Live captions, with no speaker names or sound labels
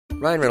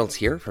Ryan Reynolds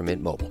here from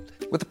Mint Mobile.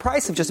 With the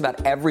price of just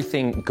about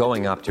everything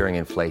going up during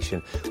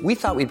inflation, we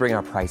thought we'd bring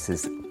our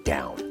prices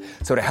down.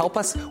 So to help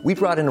us, we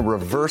brought in a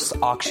reverse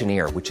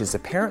auctioneer, which is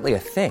apparently a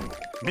thing.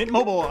 Mint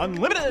Mobile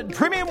Unlimited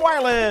Premium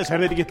Wireless. How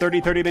to get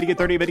 30, 30, bit to get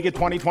 30, bit to get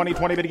 20, 20,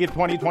 20, bit to get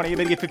 20, 20,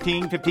 bit to get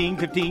 15, 15,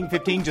 15,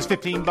 15, just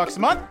 $15 a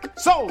month?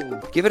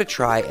 Sold! Give it a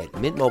try at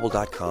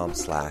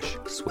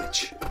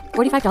mintmobile.com/switch.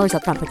 $45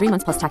 up front for 3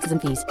 months plus taxes and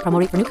fees. Promo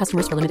rate for new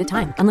customers for limited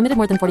time. Unlimited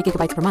more than 40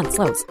 gigabytes per month.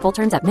 Slows full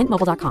terms at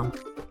mintmobile.com.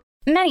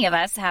 Many of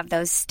us have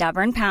those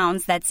stubborn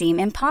pounds that seem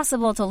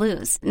impossible to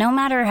lose, no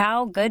matter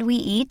how good we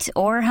eat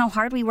or how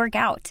hard we work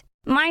out.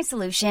 My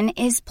solution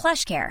is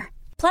PlushCare.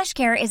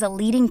 PlushCare is a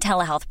leading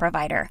telehealth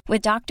provider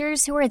with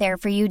doctors who are there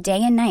for you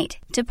day and night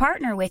to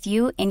partner with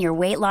you in your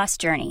weight loss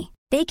journey.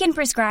 They can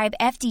prescribe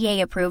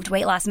FDA-approved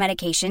weight loss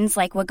medications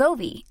like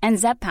Wegovy and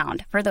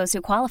Zepbound for those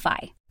who qualify.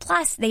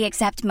 Plus, they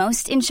accept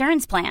most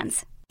insurance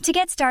plans. To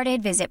get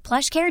started, visit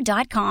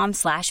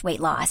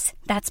plushcare.com/weightloss.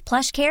 That's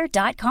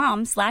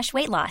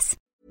plushcare.com/weightloss.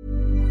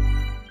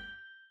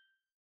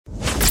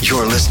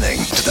 You're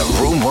listening to the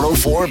Room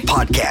 104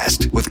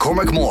 podcast with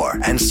Cormac Moore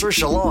and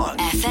Saoirse Long.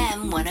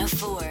 FM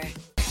 104.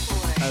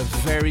 A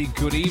very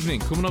good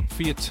evening. Coming up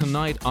for you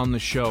tonight on the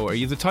show. Are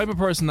you the type of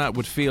person that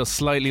would feel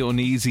slightly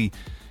uneasy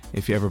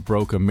if you ever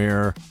broke a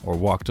mirror or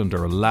walked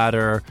under a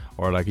ladder,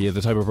 or like you're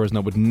the type of person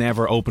that would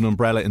never open an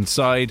umbrella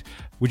inside?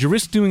 Would you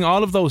risk doing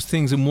all of those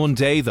things in one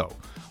day though?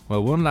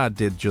 Well, one lad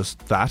did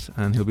just that,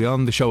 and he'll be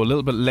on the show a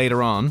little bit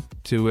later on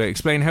to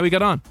explain how he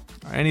got on.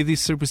 Are any of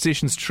these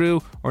superstitions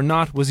true or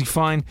not? Was he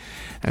fine?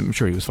 I'm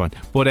sure he was fine.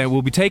 But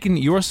we'll be taking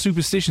your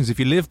superstitions, if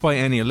you live by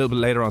any, a little bit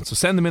later on. So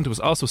send them in to us.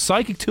 Also,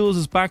 Psychic Tools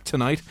is back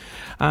tonight.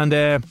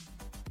 And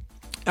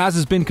as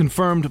has been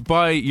confirmed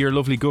by your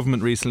lovely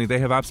government recently, they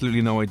have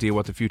absolutely no idea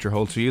what the future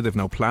holds for you. They've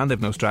no plan, they've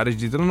no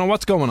strategy, they don't know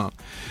what's going on.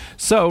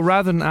 So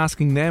rather than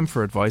asking them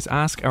for advice,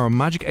 ask our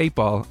Magic 8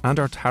 Ball and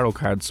our tarot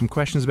cards some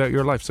questions about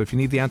your life. So if you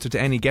need the answer to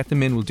any, get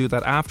them in. We'll do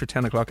that after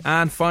 10 o'clock.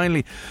 And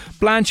finally,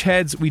 Blanche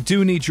Heads, we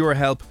do need your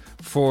help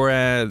for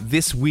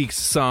this week's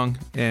song.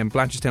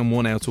 Blanchestown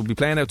won out, so we'll be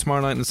playing out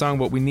tomorrow night in the song,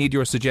 but we need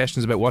your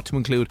suggestions about what to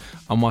include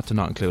and what to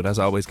not include. As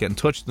always, get in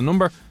touch. The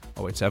number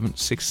 087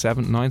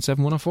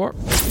 6797 104.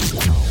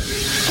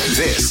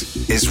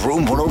 This is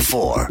Room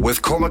 104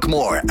 with Cormac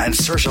Moore and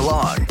Saoirse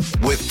Long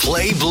with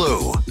Play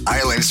Blue,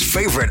 Ireland's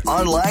favourite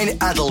online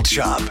adult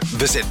shop.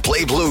 Visit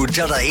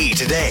playblue.ie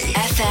today.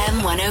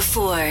 FM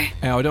 104.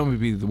 I don't want to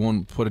be the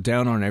one to put it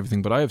down on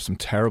everything, but I have some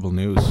terrible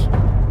news.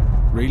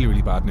 Really,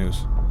 really bad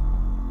news.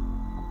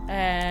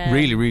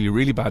 Really, really,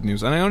 really bad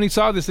news. And I only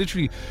saw this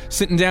literally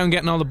sitting down,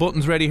 getting all the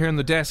buttons ready here on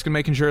the desk and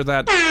making sure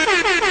that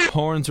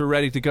horns are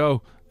ready to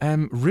go.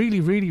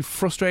 Really, really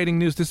frustrating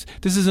news. This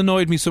has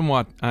annoyed me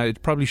somewhat.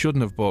 It probably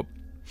shouldn't have, but...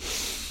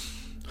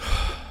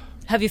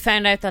 Have you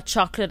found out that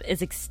chocolate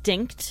is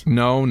extinct?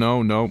 No.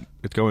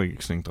 It's going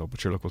extinct though,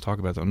 but sure, look, we'll talk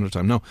about that another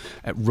time. No,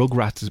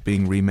 Rugrats is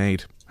being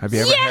remade. Have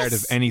you ever heard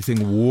of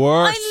anything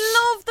worse? I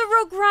love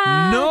the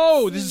Rugrats.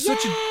 No, this is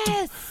such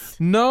a...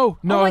 No,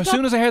 Oh as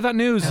soon as I heard that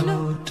news.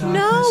 No,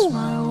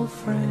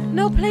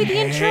 play the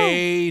intro.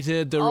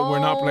 Hated the... we're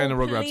not playing the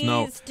Rugrats,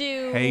 no. Please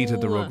do.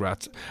 Hated the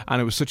Rugrats. And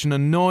it was such an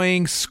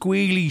annoying,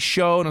 squealy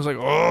show, and I was like,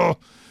 oh...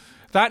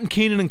 That and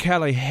Keenan and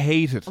Kel, I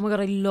hated. Oh my god,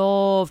 I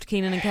loved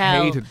Keenan and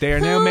Kel. Hated. They are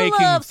now making...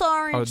 Who loves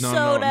orange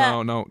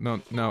soda? No.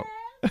 No,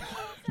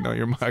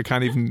 I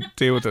can't even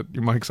deal with it.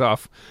 Your mic's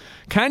off.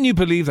 Can you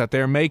believe that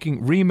they're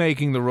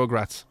remaking the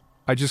Rugrats?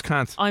 I just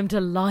can't. I'm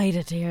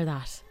delighted to hear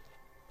that.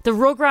 The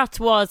Rugrats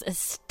was a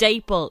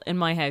staple in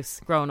my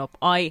house growing up.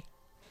 I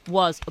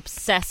was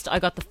obsessed. I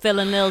got the Phil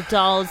and Lil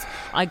dolls.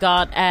 I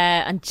got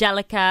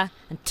Angelica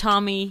and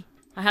Tommy.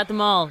 I had them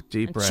all.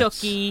 Deep breaths.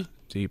 Chucky.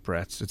 Deep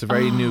breaths. It's a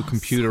very new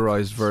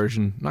computerized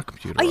version. Not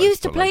computerized. I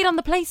used to play it on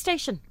the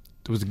PlayStation.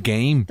 There was a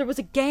game. A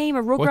Rugrats game.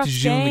 What did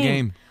you do in the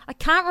game? I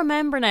can't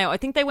remember now. I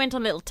think they went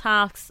on little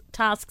tasks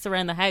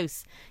around the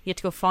house. You had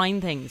to go find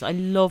things. I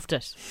loved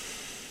it.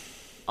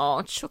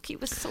 Oh, Chucky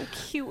was so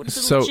cute with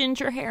his little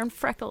ginger hair and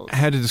freckles.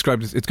 How to describe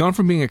this? It's gone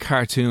from being a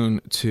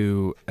cartoon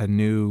to a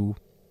new,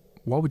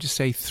 what would you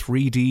say,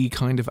 3D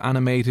kind of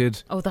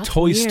animated,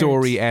 Toy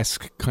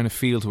Story-esque kind of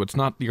feel to it. It's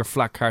not your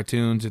flat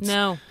cartoons.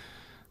 No.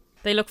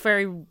 They look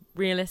very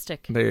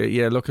realistic.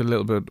 They look a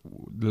little bit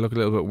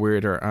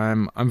weirder.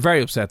 I'm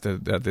very upset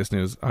at this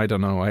news. I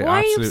don't know. Why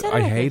are you upset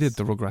I hated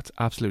the Rugrats.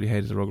 Absolutely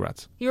hated the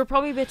Rugrats. You were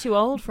probably a bit too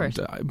old for it.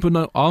 But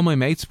no, all my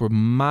mates were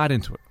mad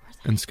into it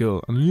in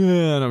school.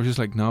 And I was just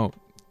like, no,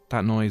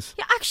 that noise.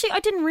 Yeah, actually, I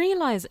didn't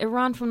realise it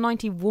ran from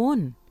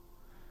 91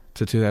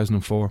 to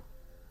 2004.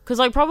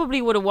 Because I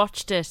probably would have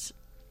watched it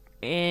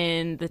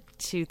in the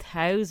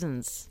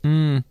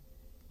 2000s.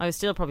 I was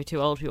still probably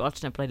too old to be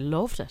watching it, but I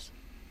loved it.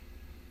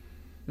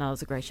 No, it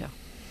was a great show.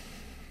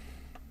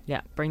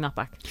 Yeah, bring that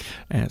back.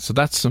 So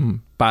that's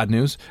some bad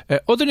news.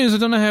 Other news, I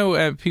don't know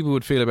how people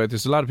would feel about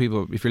this. A lot of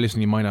people, if you're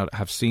listening, you might not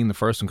have seen the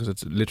first one because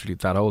it's literally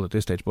that old at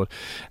this stage. But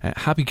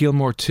Happy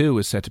Gilmore 2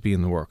 is set to be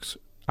in the works.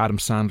 Adam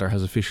Sandler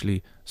has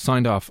officially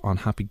signed off on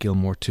Happy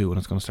Gilmore 2 and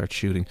it's going to start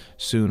shooting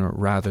sooner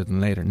rather than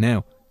later.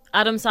 Now,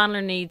 Adam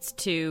Sandler needs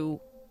to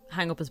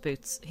hang up his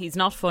boots. He's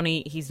not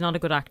funny. He's not a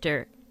good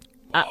actor.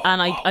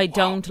 And I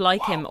don't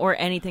like him or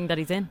anything that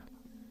he's in.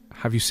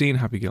 Have you seen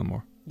Happy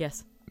Gilmore?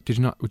 Yes.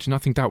 Would you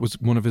not think that was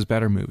one of his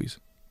better movies?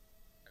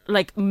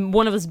 Like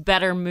one of his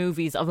better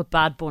movies of a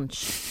bad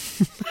bunch.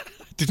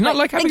 Did you not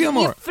like Happy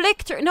Gilmore? You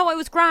flicked her. No, it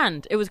was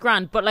grand. It was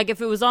grand. But like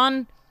if it was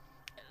on,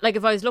 like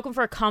if I was looking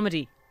for a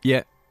comedy,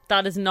 Yeah.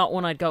 that is not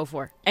one I'd go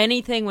for.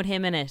 Anything with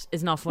him in it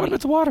is not funny.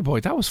 What about The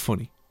Waterboy? That was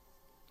funny.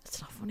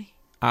 It's not funny.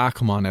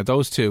 Come on now,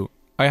 those two.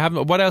 I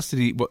haven't. What else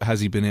has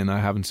he been in? I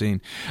haven't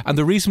seen. And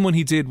the recent one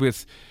he did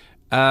with.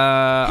 Who's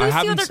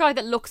the other guy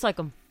that looks like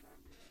him?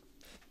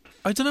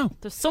 I don't know.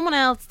 There's someone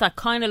else that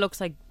kind of looks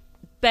like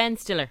Ben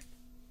Stiller.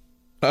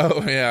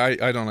 Oh yeah,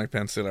 I don't like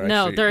Ben Stiller.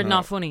 No, actually. they're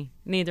not funny.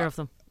 Neither of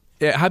them.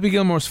 Yeah, Happy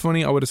Gilmore's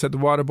funny. I would have said The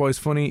Waterboy's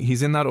funny.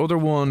 He's in that other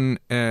one,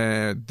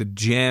 The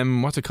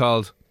Gem. What's it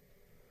called?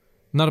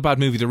 Not a bad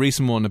movie. The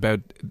recent one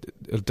about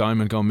a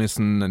diamond going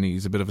missing, and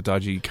he's a bit of a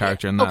dodgy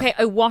character. In that. Okay,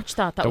 I watched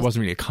that. That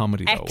wasn't really a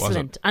comedy, though, was it?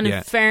 Excellent. And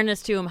in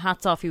fairness to him,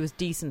 hats off, he was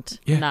decent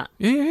in that.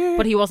 Yeah.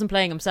 But he wasn't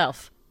playing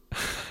himself.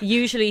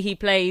 Usually he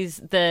plays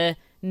the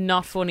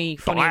not funny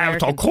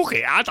American.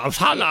 Cookie, Adam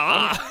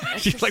Sandler.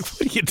 She's like,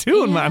 what are you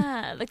doing, man?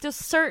 Yeah, like there's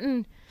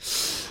certain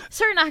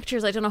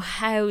actors, I don't know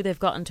how they've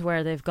gotten to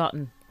where they've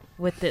gotten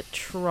with the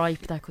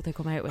tripe that they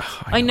come out with.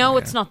 I know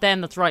it's not them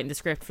that's writing the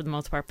script for the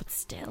most part, but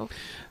still.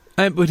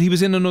 But he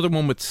was in another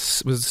one with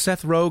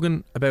Seth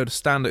Rogen about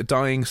a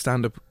dying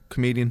stand-up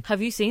comedian.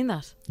 Have you seen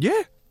that?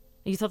 Yeah.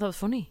 You thought that was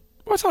funny?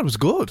 Well, I thought it was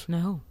good.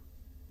 No,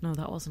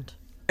 that wasn't.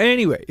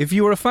 Anyway, if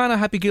you were a fan of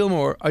Happy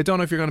Gilmore, I don't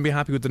know if you're going to be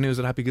happy with the news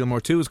that Happy Gilmore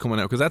 2 is coming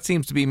out, because that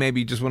seems to be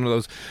maybe just one of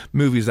those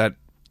movies that,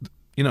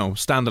 you know,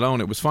 stand alone.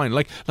 It was fine.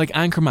 Like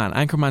Anchorman.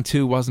 Anchorman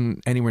 2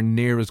 wasn't anywhere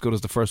near as good as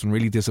the first one.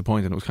 Really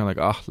disappointing. It was kind of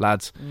like,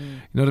 lads. You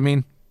know what I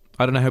mean?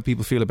 I don't know how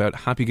people feel about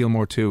Happy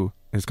Gilmore 2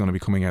 is going to be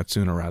coming out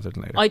sooner rather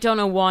than later. I don't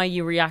know why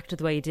you reacted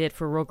the way you did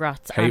for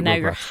Rugrats, and now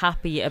you're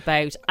happy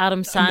about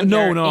Adam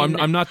Sandler. No,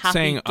 I'm not Happy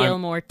saying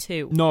Gilmore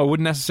 2. No, I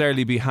wouldn't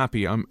necessarily be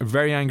happy. I'm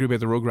very angry about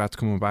the Rugrats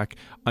coming back.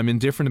 I'm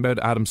indifferent about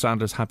Adam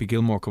Sandler's Happy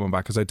Gilmore coming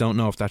back, because I don't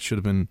know if that should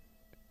have been.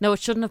 No, it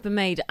shouldn't have been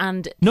made.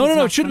 And no,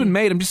 it should have been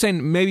made. I'm just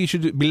saying maybe it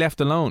should be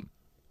left alone.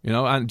 You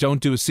know, and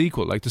don't do a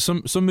sequel. Like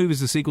some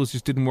movies, the sequels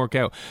just didn't work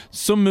out.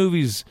 Some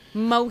movies,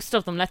 most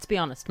of them, let's be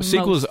honest,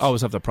 sequels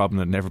always have the problem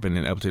that never been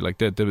able to. Like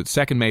the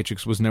second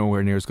Matrix was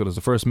nowhere near as good as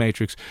the first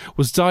Matrix.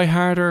 Was Die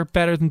Harder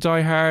better than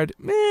Die Hard?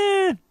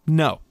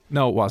 No,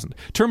 it wasn't.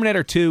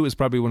 Terminator 2 is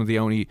probably one of the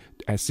only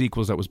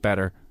sequels that was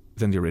better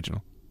than the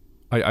original.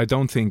 I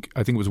think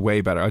it was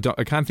way better.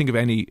 I can't think of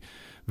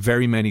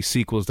very many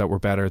sequels that were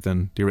better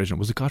than the original.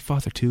 Was it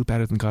Godfather 2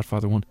 better than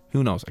Godfather 1?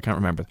 Who knows? I can't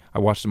remember. I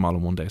watched them all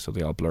in one day, so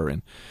they all blur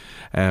in.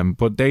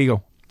 But there you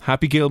go.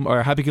 Happy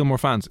Gilmore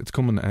fans, it's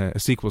coming. A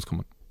sequel's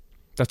coming.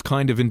 That's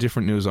kind of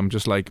indifferent news. I'm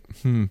just like,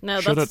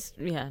 No.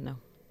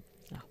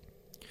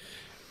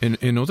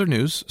 In other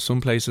news,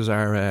 some places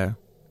are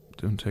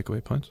doing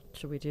takeaway pints.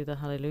 Should we do the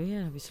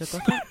Hallelujah? Have you still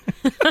got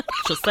that?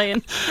 Just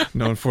saying.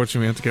 No,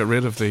 unfortunately, we had to get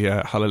rid of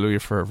the Hallelujah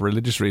for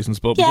religious reasons,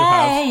 but we do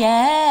have.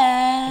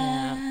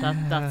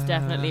 Yeah, that's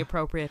definitely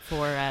appropriate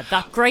for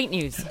that great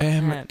news.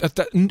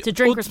 To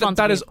drink responsibly.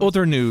 That is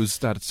other news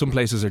that some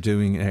places are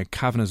doing.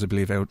 Kavanagh's, I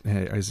believe,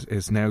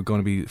 is now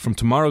going to be, from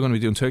tomorrow, going to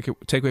be doing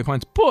takeaway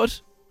pints.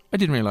 But I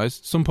didn't realise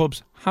some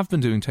pubs have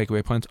been doing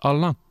takeaway pints all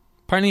along.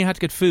 Apparently you had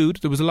to get food.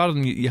 There was a lot of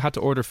them, you had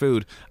to order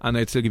food, and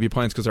they'd still give you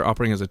pints because they're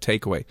operating as a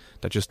takeaway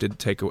that just did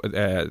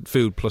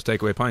food plus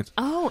takeaway pints.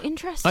 Oh,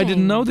 interesting. I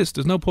didn't know this.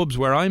 There's no pubs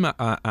where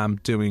I'm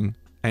doing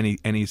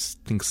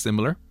anything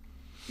similar.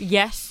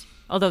 Yes,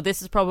 although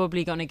this is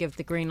probably going to give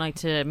the green light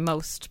to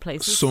most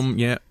places.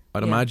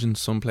 I'd imagine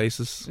some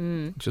places.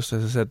 Just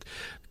as I said,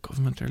 the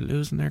government are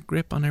losing their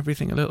grip on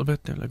everything a little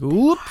bit. They're like,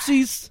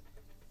 whoopsies.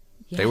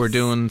 Yes. They were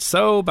doing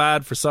so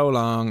bad for so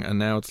long, and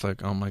now it's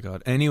like, oh my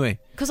God. Anyway.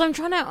 Because I'm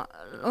trying to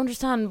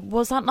understand,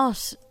 was that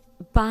not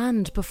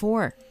banned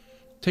before?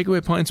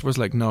 Takeaway pints was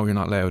like, no, you're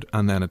not allowed.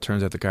 And then it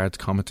turns out the guards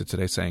commented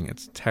today saying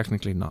it's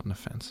technically not an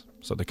offence,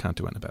 so they can't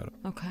do anything about it.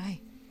 Okay.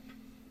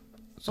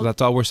 So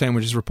that's all we're saying.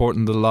 We're just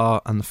reporting the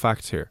law and the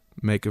facts here.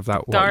 Make of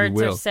that what you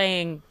will. Guards are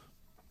saying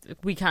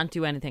we can't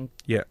do anything.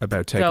 Yeah,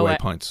 about takeaway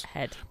pints.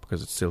 Ahead.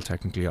 Because it's still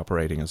technically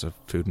operating as a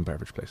food and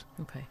beverage place.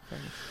 Okay, fair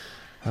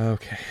enough.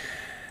 Okay.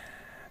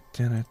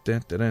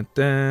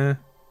 Da-da-da-da-da.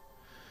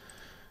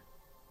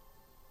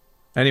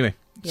 Anyway,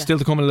 still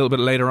to come a little bit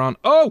later on.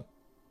 Oh!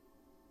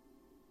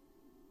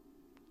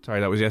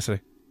 Sorry, that was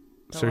yesterday.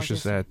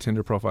 Saoirse's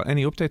Tinder profile.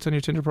 Any updates on your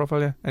Tinder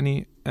profile yet?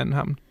 Anything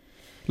happened?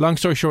 Long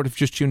story short, if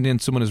you just tuned in,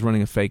 someone is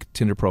running a fake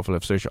Tinder profile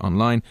of Saoirse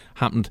online.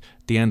 Happened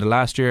at the end of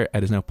last year.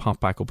 It has now popped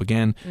back up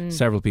again.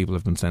 Several people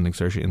have been sending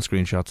Saoirse in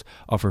screenshots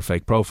of her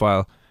fake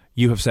profile.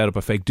 You have set up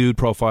a fake dude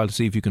profile to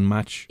see if you can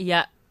match.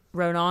 Yeah,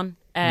 Ronan.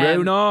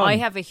 I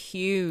have a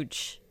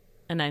huge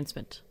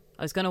announcement.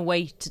 I was going to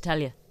wait to tell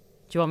you.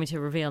 Do you want me to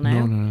reveal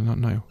now? No, not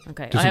now.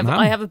 Okay.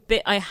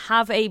 I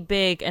have a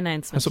big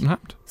announcement. Has something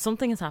happened?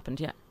 Something has happened,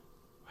 yeah.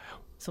 Wow.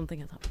 Something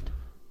has happened.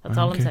 That's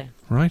all I'm saying.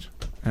 Right.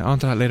 On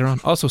to that later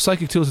on. Also,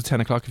 Psychic Tools at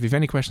 10 o'clock. If you have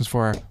any questions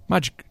for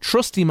our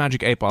trusty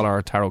Magic 8 Ball or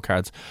our tarot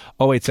cards,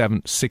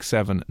 087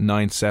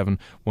 6797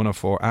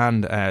 104.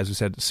 And as we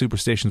said,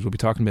 superstitions, we'll be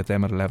talking about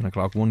them at 11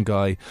 o'clock. One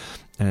guy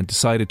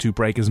decided to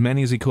break as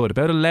many as he could.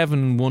 About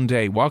 11 one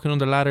day, walking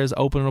under ladders,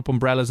 opening up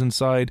umbrellas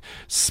inside,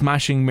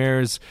 smashing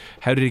mirrors.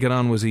 How did he get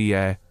on? Was he,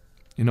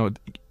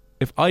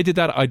 if I did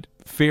that, I'd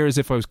fear as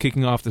if I was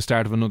kicking off the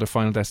start of another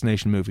Final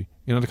Destination movie.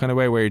 You know, the kind of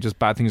way where just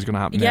bad things are going to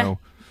happen now.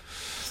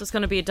 So it's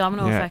going to be a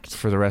domino effect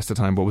for the rest of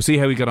the time. But we'll see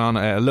how we get on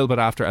a little bit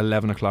after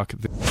 11 o'clock.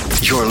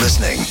 You're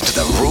listening to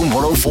the Room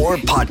 104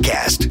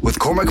 podcast with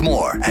Cormac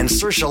Moore and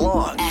Saoirse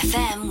Long.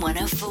 FM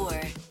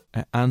 104.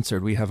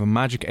 Answered. We have a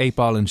Magic 8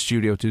 Ball in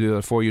studio to do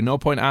that for you. No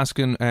point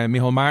asking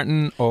Micheál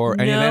Martin or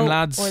any of them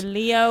lads. Or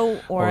Leo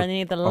or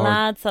any of the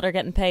lads that are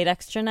getting paid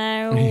extra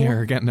now.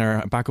 You're getting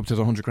their back up to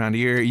the 100 grand a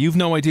year. You've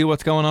no idea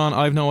what's going on.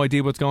 I've no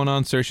idea what's going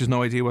on. Saoirse's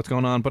no idea what's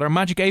going on. But our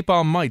Magic 8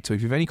 Ball might. So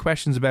if you have any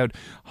questions about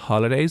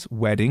holidays,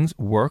 weddings,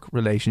 work,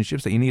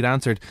 relationships that you need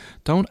answered,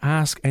 don't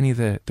ask any of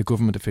the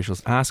government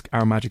officials. Ask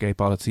our Magic 8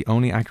 Ball. It's the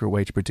only accurate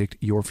way to predict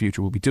your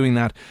future. We'll be doing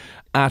that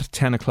at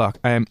 10 o'clock.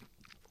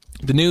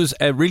 The news,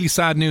 really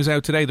sad news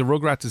out today. The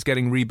Rugrats is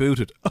getting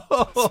rebooted.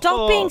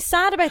 Stop being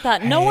sad about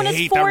that. No one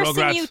is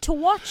forcing you to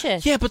watch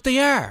it. Yeah, but they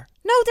are.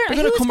 No, they're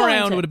going to come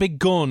around with a big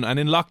gun, and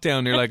in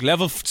lockdown you're like,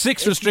 level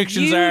 6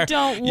 restrictions you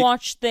don't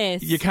watch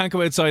this. You can't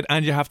go outside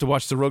and you have to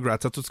watch the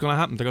Rugrats. That's what's going to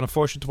happen. They're going to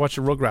force you to watch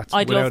the Rugrats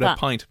without a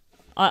pint.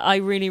 I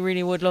really,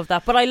 really would love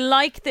that. But I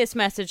like this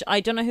message.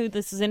 I don't know who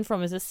this is in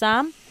from. Is it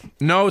Sam?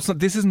 No, it's not.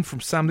 This isn't from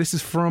Sam. This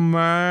is from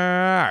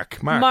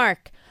Mark.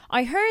 Mark.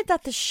 I heard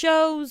that the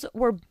shows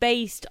were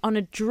based on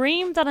a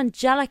dream that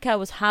Angelica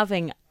was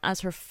having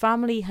as her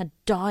family had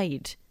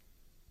died.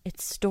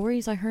 It's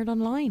stories I heard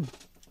online.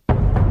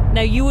 Now,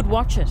 you would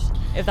watch it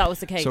if that was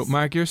the case. So,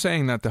 Mark, you're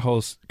saying that the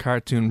whole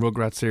cartoon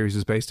Rugrats series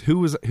is based...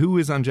 Who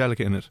is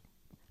Angelica in it?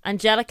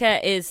 Angelica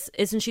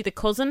isn't she the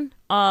cousin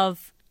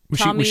of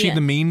Tommy? Was she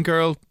the mean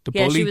girl, the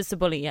bully? Yeah, she was the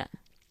bully, yeah.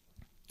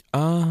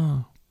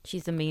 Oh.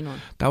 She's the mean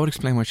one. That would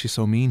explain why she's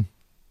so mean.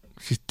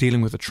 She's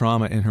dealing with a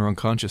trauma in her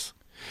unconscious.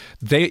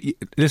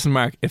 Listen,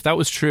 Mark, if that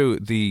was true,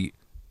 the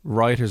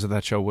writers of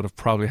that show would have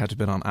probably had to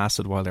been on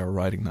acid while they were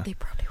writing that. They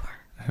probably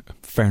were.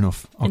 Fair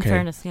enough. Okay. In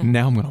fairness, yeah.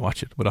 Now I'm going to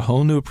watch it with a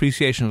whole new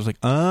appreciation. I was like,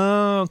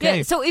 oh, okay.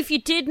 Yeah, so if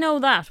you did know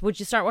that, would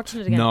you start watching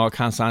it again? No, I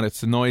can't stand it.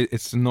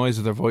 It's the noise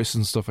of their voices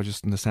and stuff. And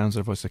the sounds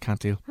of their voice. I can't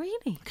deal.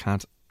 Really? I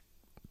can't.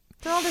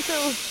 They're all these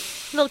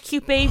little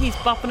cute babies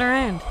bopping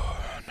around.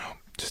 No,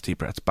 just deep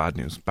breaths. Bad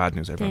news. Bad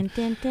news, everyone.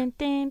 Dun, dun,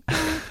 dun,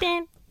 dun,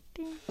 dun,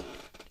 dun.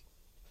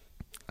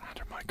 And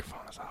her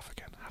microphone is off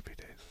again. Happy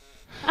days.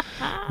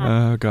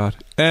 Oh, God.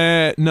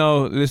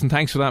 No, listen,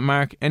 thanks for that,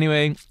 Mark.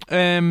 Anyway,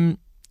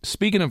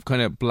 speaking of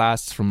kind of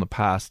blasts from the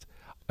past,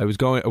 I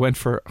went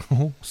for,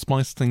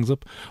 spice things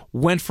up,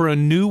 went for a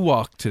new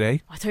walk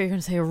today. I thought you were going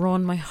to say a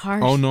run, my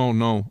heart. Oh,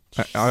 no.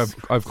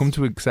 I've come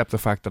to accept the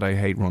fact that I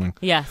hate running.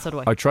 Yeah, so do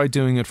I. I tried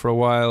doing it for a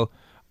while.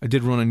 I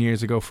did running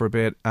years ago for a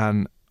bit,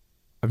 and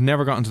I've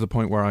never gotten to the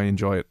point where I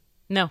enjoy it.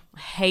 No, I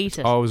hate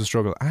it. Always a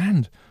struggle.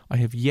 And I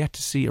have yet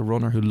to see a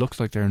runner who looks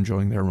like they're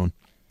enjoying their run.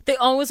 They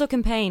always look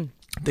in pain.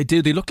 They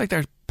do. They look like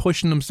they're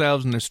pushing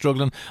themselves and they're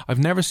struggling. I've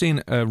never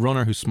seen a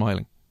runner who's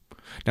smiling.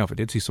 Now, if I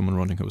did see someone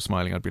running who was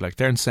smiling, I'd be like,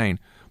 they're insane.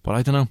 But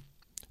I don't know.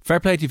 Fair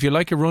play to you. If you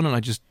like your running, I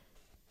just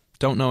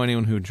don't know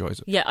anyone who enjoys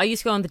it. Yeah, I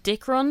used to go on the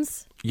dick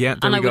runs. Yeah,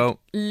 there and we go. Would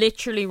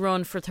literally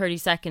run for 30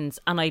 seconds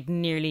and I'd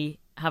nearly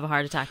have a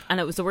heart attack. And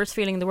it was the worst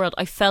feeling in the world.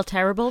 I felt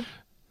terrible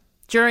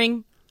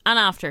during and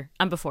after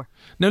and before.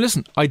 Now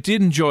listen, I'll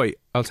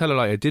tell a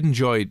lie, I did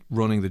enjoy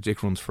running the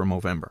dick runs for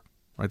Movember.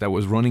 Right, that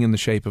was running in the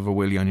shape of a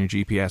willy on your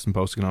GPS and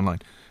posting it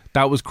online.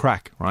 That was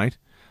crack, right?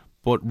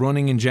 But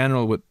running in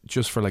general,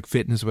 just for like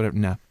fitness or whatever,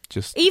 nah,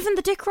 just... Even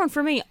the dick run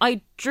for me,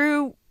 I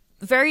drew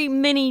very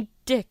mini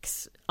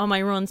dicks on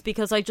my runs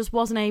because I just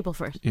wasn't able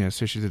for it. Yeah,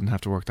 so she didn't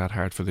have to work that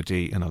hard for the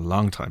D in a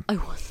long time.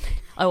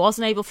 I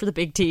wasn't able for the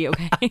big T,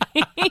 okay?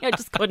 I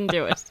just couldn't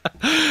do it.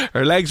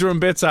 Her legs were in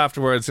bits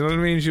afterwards, you know what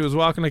I mean? She was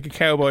walking like a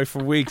cowboy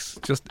for weeks.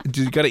 Just,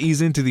 you got to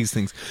ease into these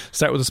things.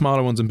 Start with the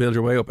smaller ones and build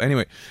your way up.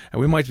 Anyway, and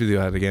we might do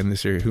that again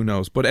this year, who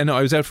knows? But no,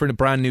 I was out for a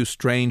brand new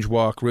strange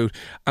walk route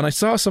and I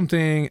saw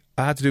something,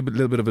 I had to do a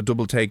little bit of a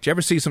double take. Do you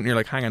ever see something you're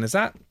like, hang on, is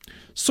that...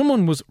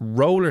 Someone was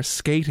roller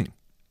skating.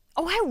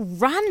 Oh, how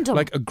random.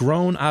 Like a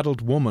grown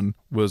adult woman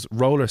was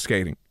roller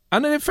skating.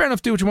 And then fair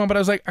enough, do what you want, but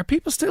I was like, are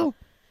people still...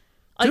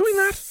 doing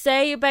that? I'd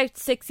say about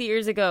 6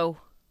 years ago,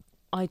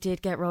 I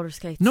did get roller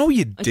skates. No,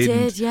 you didn't.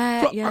 I did,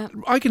 yeah.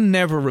 I can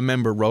never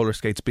remember roller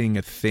skates being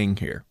a thing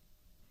here.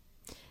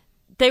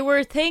 They were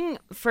a thing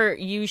for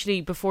usually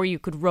before you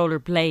could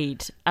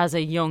rollerblade as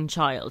a young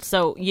child.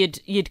 So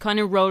you'd kind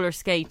of roller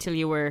skate till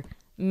you were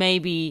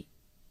maybe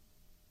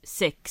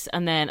 6,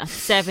 and then at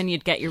 7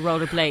 you'd get your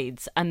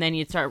rollerblades, and then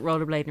you'd start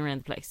rollerblading around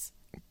the place.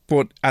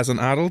 But as an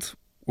adult,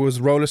 was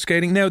roller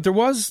skating... Now, there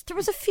was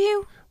a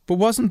few... But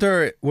was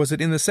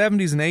it in the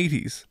 70s and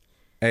 80s,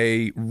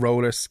 a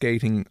roller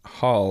skating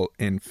hall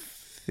in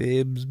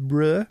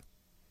Phibsborough?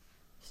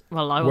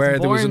 Well, I wasn't where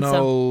born, there was an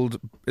so. old.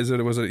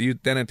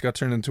 Then it got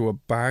turned into a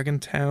bargain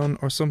town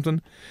or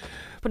something.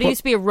 But it used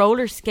to be a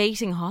roller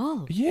skating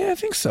hall. Yeah, I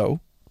think so.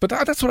 But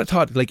that's what I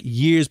thought. Like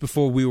years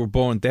before we were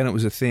born, then it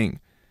was a thing.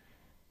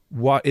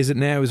 What is it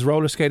now? Is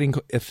roller skating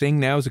a thing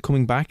now? Is it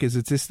coming back? Is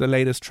this the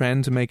latest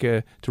trend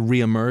to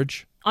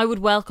re-emerge? I would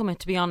welcome it,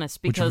 to be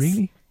honest, because Would you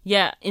really?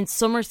 Yeah, in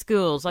summer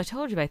schools, I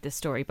told you about this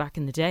story back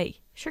in the day.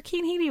 Sure,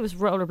 Cian Healy was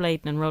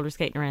rollerblading and roller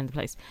skating around the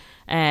place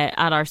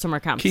at our summer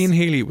camps. Cian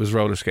Healy was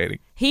roller skating.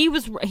 He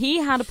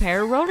had a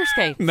pair of roller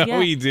skates. No,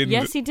 yeah. he didn't.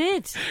 Yes, he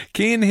did.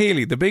 Cian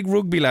Healy, the big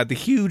rugby lad, the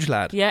huge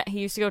lad. Yeah, he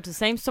used to go to the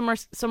same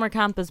summer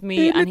camp as me,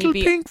 Hey, and little he'd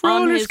be pink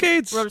on roller his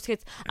skates. roller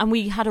skates, and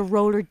we had a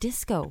roller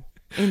disco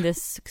in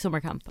this summer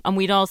camp, and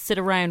we'd all sit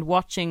around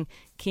watching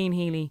Cian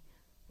Healy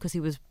because he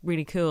was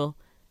really cool.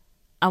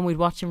 And we'd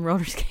watch him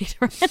roller skate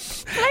around the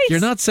place.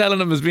 You're not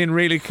selling him as being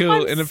really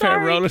cool I'm in a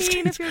pair of roller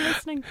Cian, skates. if you're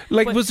listening.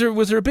 Like, But was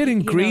there a bit in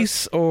he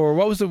Greece, or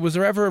what was it? Was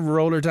there ever a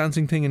roller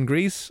dancing thing in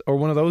Greece, or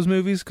one of those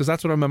movies? Because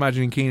that's what I'm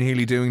imagining Cian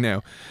Healy doing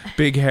now.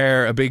 Big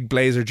hair, a big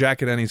blazer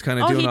jacket, and he's kind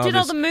of doing he all did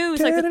this. all the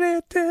moves, like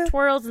the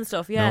twirls and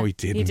stuff. Yeah, No, he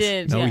didn't. He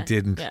did. No, yeah. he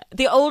didn't. Yeah.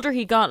 The older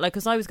he got, like,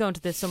 because I was going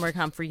to this summer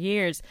camp for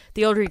years.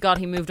 The older he got,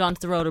 he moved on to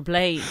the roller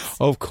blades.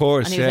 Of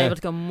course, And he was yeah. able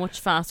to go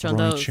much faster on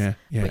Right, those. yeah.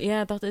 But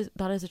yeah,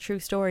 that is a true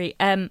story.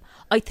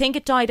 I think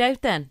it died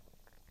out then.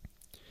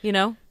 You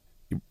know?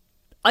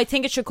 I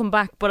think it should come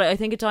back, but I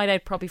think it died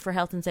out probably for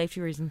health and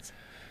safety reasons.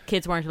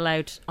 Kids weren't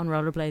allowed on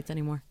rollerblades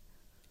anymore.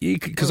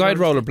 Because I had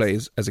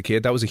rollerblades as a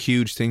kid. That was a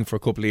huge thing for a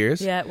couple of years.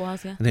 Yeah, it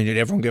was, yeah. And then you'd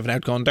everyone giving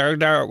out going,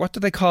 there. What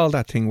did they call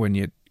that thing when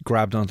you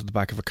grabbed onto the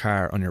back of a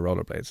car on your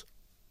rollerblades?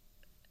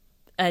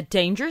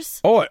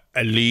 Dangerous? Oh,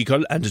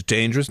 illegal and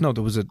dangerous. No,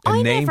 there was a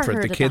I name never for it.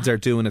 heard The of kids that. are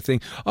doing a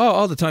thing. Oh,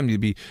 all the time you'd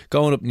be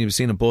going up and you'd be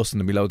seeing a bus and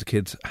there'd be loads of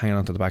kids hanging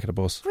onto the back of the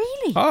bus.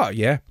 Really? Oh,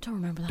 yeah. Don't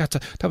remember that.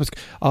 That was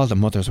all the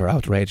mothers were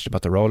outraged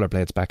about the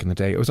rollerblades back in the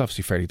day. It was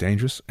obviously fairly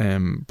dangerous.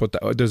 But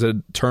there's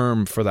a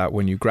term for that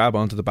when you grab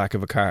onto the back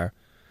of a car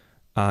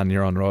and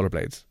you're on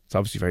rollerblades. It's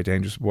obviously very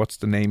dangerous. What's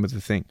the name of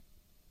the thing?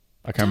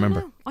 I can't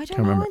remember. I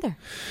don't know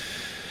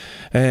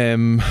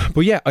either.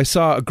 But yeah, I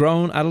saw a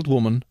grown adult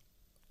woman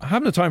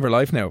having the time of her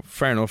life now,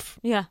 fair enough,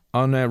 Yeah.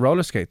 on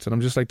roller skates. And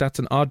I'm just like, that's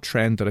an odd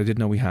trend that I didn't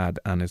know we had.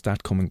 And is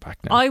that coming back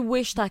now? I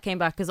wish that came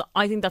back because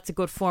I think that's a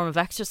good form of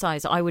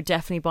exercise. I would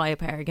definitely buy a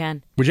pair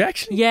again. Would you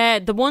actually? Yeah,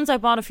 the ones I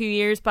bought a few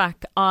years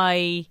back,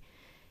 I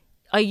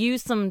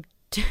used them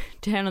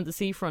down on the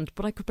seafront,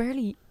 but I could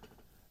barely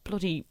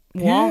bloody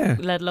walk, Yeah.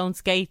 let alone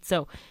skate.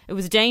 So it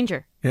was a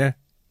danger. Yeah.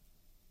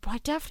 But I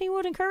definitely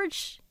would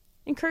encourage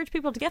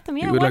people to get them.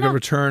 Yeah, You would why like not? a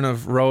return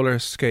of roller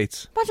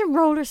skates. Imagine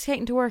roller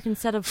skating to work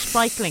instead of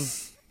cycling.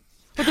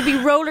 Would there be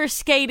roller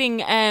skating?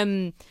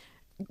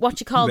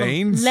 What you call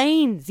Lanes? them?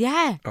 Lanes.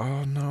 Yeah.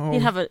 Oh no.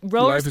 You'd have a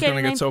roller Life is skating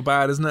going to lane, get so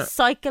bad, isn't it?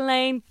 cycle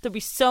lane. There'd be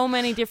so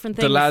many different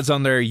things. The lads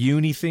on their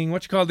uni thing,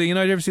 what you call the, you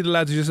know, you ever see the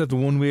lads who just have the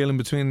one wheel in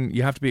between?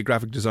 You have to be a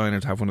graphic designer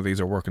to have one of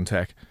these or work in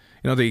tech.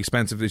 You know, the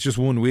expensive, it's just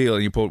one wheel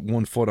and you put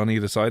one foot on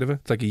either side of it.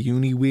 It's like a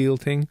uni wheel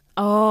thing.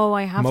 Oh,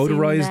 I have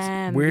Motorised seen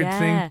them. weird yeah.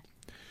 thing.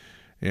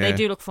 Yeah. They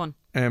do look fun.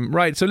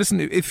 Right, so listen,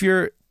 if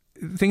you're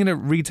thinking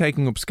of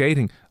retaking up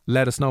skating,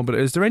 let us know. But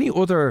is there any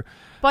other...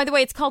 By the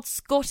way, it's called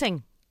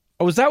scutting.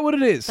 Oh, is that what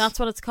it is? That's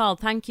what it's called.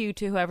 Thank you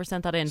to whoever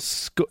sent that in.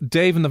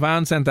 Dave in the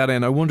van sent that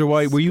in. I wonder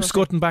why. Were you Scutting.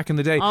 scutting back in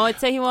the day? Oh, I'd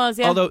say he was,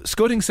 yeah. Although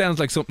scutting sounds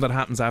like something that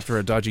happens after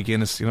a dodgy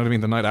Guinness, you know what I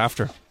mean, the night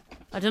after.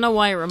 I don't know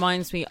why it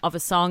reminds me of a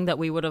song that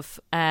we would have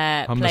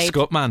I'm played. the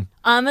scut man.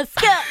 I'm a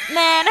scut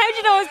man. How'd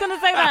you know I was going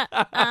to say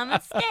that? I'm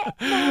a scut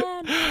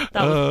man.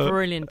 That was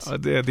brilliant.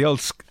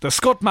 The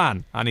scut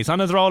man, and he's on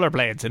his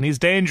rollerblades, and he's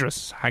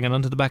dangerous, hanging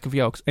onto the back of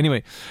yokes.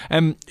 Anyway,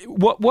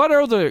 what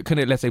are other kind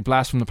of, let's say,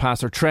 blasts from the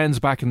past or trends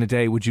back in the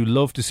day would you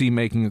love to see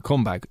making a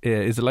comeback?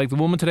 Is it like the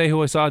woman today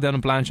who I saw down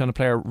in Blanche on a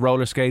player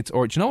roller skates,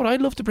 or do you know what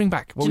I'd love to bring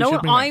back? Do you know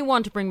what I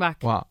want to bring back?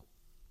 What?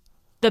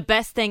 The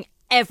best thing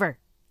ever.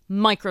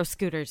 Micro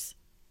scooters.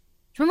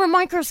 Do you remember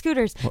micro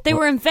scooters? They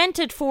were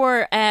invented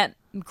for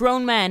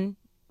grown men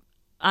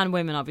and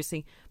women,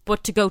 obviously,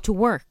 but to go to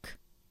work.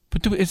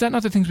 But is that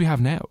not the things we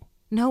have now?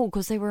 No,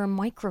 because they were a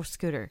micro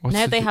scooter. What's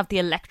Now the they have the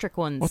electric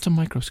ones. What's a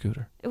micro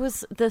scooter? It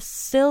was the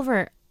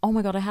silver. Oh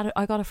my God,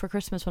 I got it for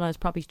Christmas when I was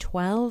probably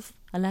 12,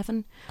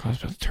 11. God,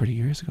 it's about 30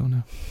 years ago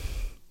now.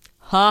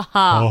 Ha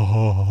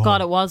ha.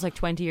 God, it was like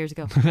 20 years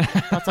ago.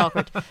 That's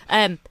awkward.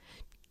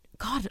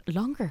 God,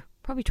 longer.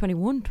 Probably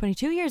 21,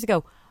 22 years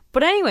ago.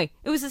 But anyway,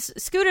 it was a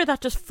scooter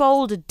that just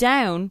folded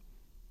down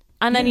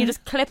and then you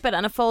just clip it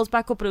and it folds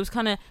back up, but it was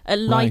kind of a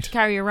light to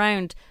carry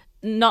around.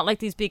 Not like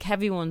these big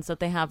heavy ones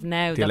that they have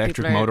now. The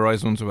electric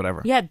motorised ones or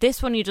whatever. Yeah,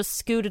 this one you just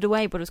scooted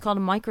away, but it was called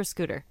a micro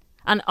scooter.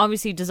 And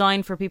obviously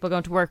designed for people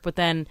going to work, but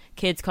then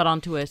kids caught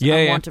onto it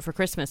and want it for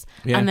Christmas.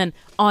 Yeah. And then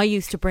I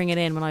used to bring it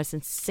in when I was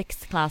in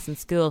 6th class in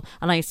school,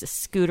 and I used to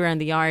scoot around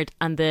the yard,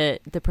 and the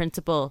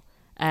principal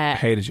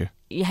hated you.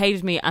 He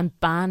hated me and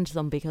banned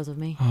them because of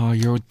me. Oh,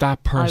 you're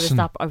that person.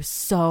 I was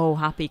so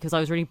happy because I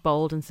was really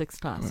bold in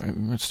 6th class.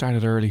 It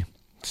started early.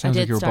 Sounds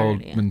like you were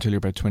bold until you're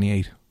about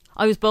 28.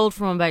 I was bold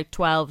from about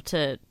 12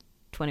 to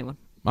 21.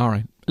 All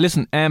right.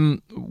 Listen,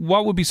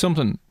 what would be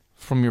something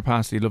from your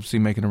past that you'd love to see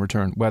making a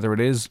return? Whether it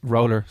is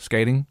roller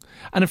skating,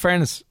 and in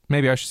fairness,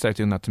 maybe I should start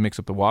doing that to mix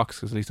up the walks,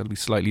 because at least that'll be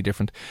slightly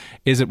different.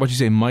 Is it, what you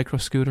say, micro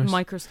scooters?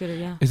 Micro scooter,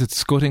 yeah. Is it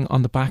scutting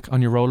on the back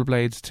on your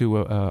rollerblades to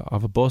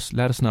of a bus?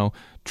 Let us know.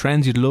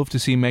 Trends you'd love to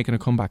see making a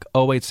comeback.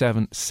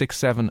 087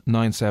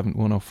 6797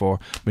 104.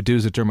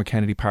 Medusa, Dermot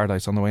Kennedy,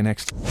 Paradise on the way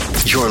next.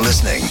 You're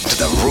listening to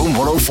the Room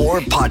 104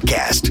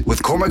 podcast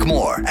with Cormac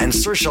Moore and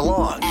Saoirse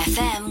Long.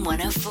 FM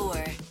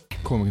 104.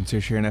 Cormac and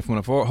Saoirse here in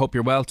F104. Hope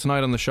you're well.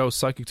 Tonight on the show,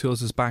 Psychic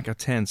Tools is back at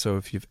 10. So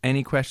if you've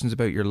any questions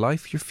about your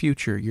life, your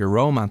future, your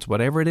romance,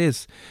 whatever it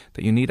is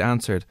that you need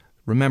answered,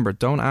 remember,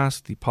 don't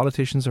ask the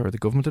politicians or the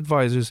government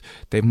advisors.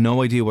 They have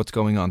no idea what's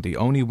going on. The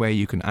only way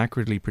you can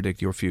accurately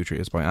predict your future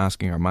is by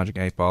asking our Magic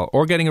 8 Ball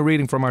or getting a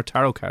reading from our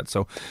tarot card.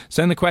 So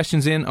send the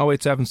questions in,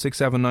 087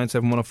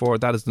 6797 104.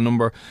 That is the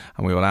number,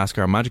 and we will ask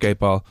our Magic 8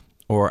 Ball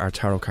or our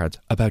tarot cards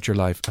about your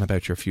life and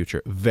about your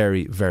future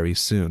very, very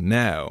soon.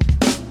 Now,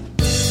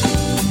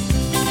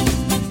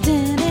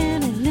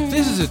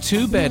 this is a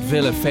 2-bed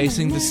villa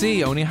facing the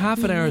sea, only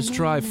half an hour's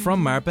drive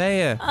from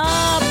Marbella.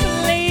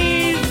 Oh,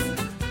 please.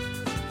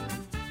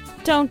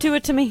 Don't do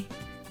it to me.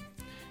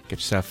 Get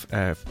yourself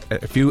a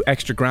few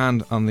extra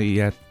grand on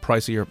the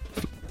price of your...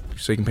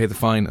 so you can pay the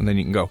fine and then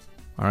you can go.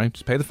 Alright,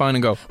 just pay the fine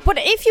and go. But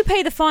if you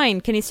pay the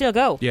fine, can you still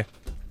go? Yeah.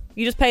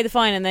 You just pay the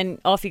fine and then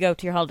off you go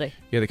to your holiday?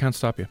 Yeah, they can't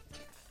stop you.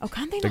 Oh,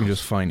 can they They not? can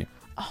just fine you.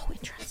 Oh,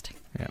 interesting.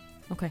 Yeah.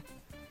 Okay.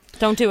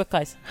 Don't do it,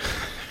 guys.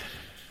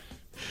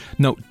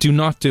 No, do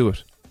not do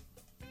it.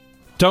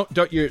 Don't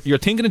you're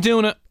thinking of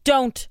doing it.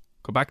 Don't.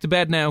 Go back to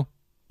bed now.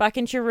 Back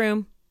into your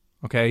room.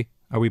 Okay.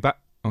 Are we back?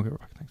 Okay, we're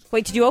back. Thanks.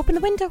 Wait, did you open the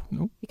window?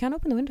 No. You can't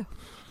open the window.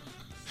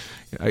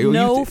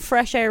 No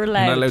fresh air allowed.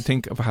 You're not allowed to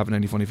think of having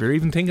any fun. If you're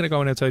even thinking of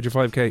going outside your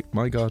 5k,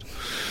 my God.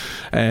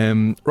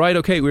 Right,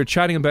 okay, we were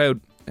chatting about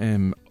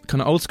kind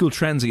of old school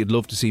trends that you'd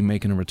love to see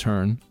making a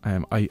return.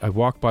 I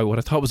walked by what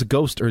I thought was a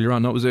ghost earlier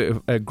on. No, it was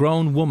a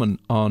grown woman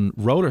on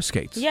roller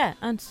skates. Yeah,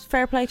 and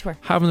fair play to her.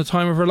 Having the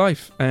time of her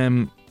life.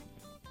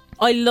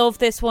 I love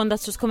this one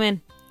that's just come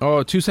in.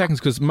 Oh, 2 seconds,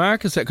 because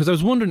Mark has said, because I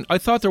was wondering, I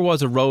thought there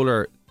was a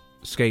roller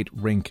skate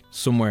rink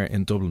somewhere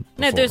in Dublin before,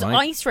 Now, there's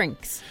right? ice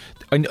rinks.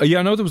 I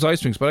know there was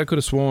ice rinks, but I could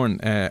have sworn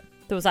There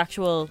was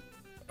actual...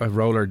 a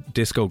roller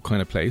disco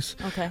kind of place.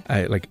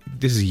 Okay. Like,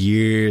 this is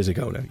years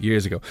ago now,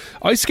 years ago.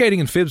 Ice skating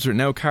in Phibsborough,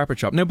 now a carpet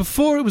shop. Now,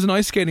 before it was an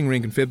ice skating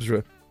rink in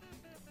Phibsborough,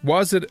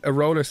 was it a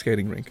roller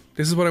skating rink?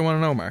 This is what I want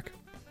to know, Mark.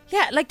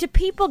 Yeah, like, do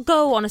people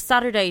go on a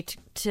Saturday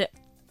to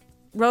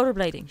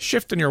rollerblading?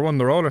 Shifting your one of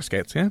the roller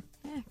skates, yeah?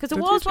 Yeah, because it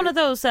was one of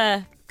those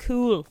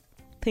cool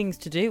things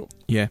to do.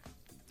 Yeah.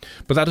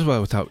 But that is what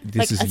I thought. This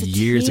Like, is as a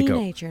years ago.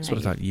 teenager, That's what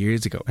I like. thought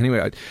years ago.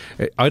 Anyway,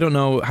 I don't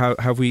know how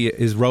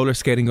is roller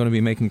skating going to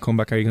be making a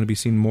comeback? Are you going to be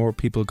seeing more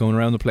people going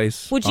around the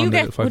place? Would you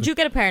get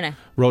a pair now?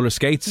 roller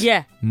skates?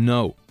 Yeah.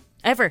 No.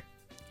 Ever?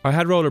 I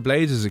had roller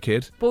blades as a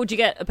kid. But would you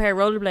get a pair of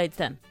rollerblades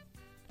then?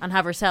 And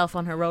have herself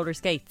on her roller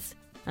skates?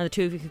 And the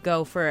two of you could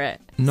go for a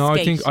No,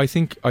 skate? I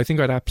think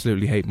I'd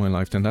absolutely hate my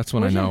life then. That's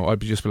when Would I know. you? I'd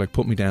just be like,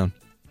 put me down.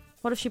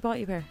 What if she bought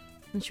you a pair?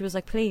 And she was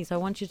like, please, I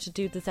want you to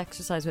do this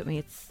exercise with me.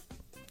 It's...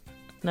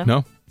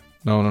 No?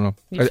 No.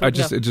 You just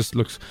wouldn't go. It just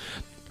looks.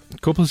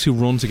 Couples who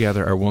run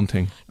together are one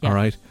thing, Yeah. all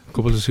right.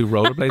 Couples who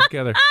rollerblade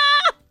together,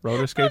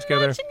 roller skate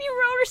together, Imagine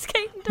you roller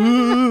skating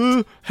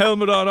down.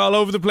 helmet on all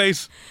over the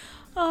place.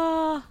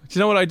 Oh, Do you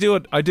know what I do?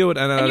 I do it,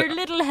 and and your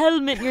little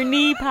helmet, your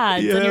knee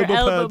pads, Yeah, and your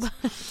elbow elbow pads.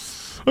 pads.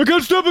 I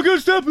can't stop.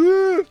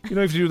 You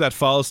know, if you do that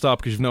fall stop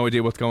because you've no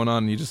idea what's going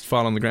on, and you just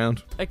fall on the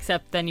ground.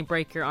 Except then you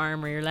break your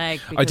arm or your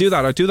leg. I do that.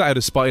 because- I do that out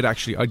of spite.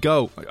 Actually,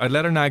 I'd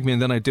let her nag me, and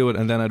then I'd do it,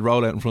 and then I'd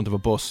roll out in front of a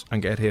bus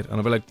and get hit, and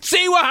I'd be like,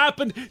 "See what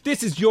happened?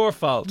 This is your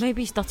fault."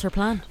 Maybe that's her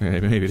plan.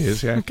 Yeah, maybe it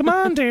is, yeah. Come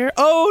on, dear.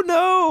 Oh,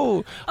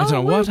 no. I don't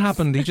know what whoops.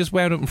 happened. He just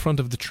wound up in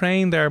front of the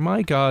train there.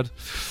 My God.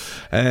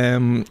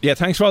 Yeah,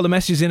 thanks for all the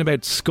messages in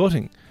about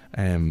scutting.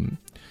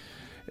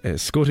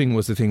 Scutting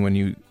was the thing when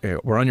you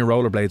were on your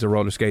rollerblades or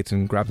roller skates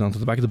and grabbed onto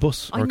the back of the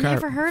bus or I a car.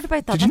 never heard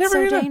about that. Did you That's never so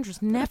hear that?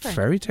 dangerous. Never. That's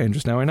very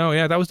dangerous now, I know.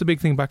 Yeah, that was the big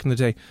thing back in the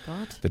day.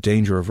 God. The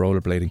danger of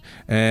rollerblading.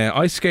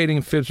 Ice skating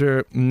in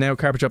Phibsborough, now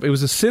carpet shop. It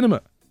was a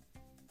cinema.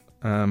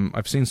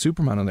 I've seen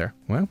Superman on there.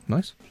 Well,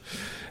 nice.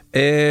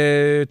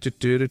 Let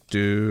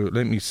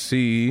me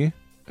see.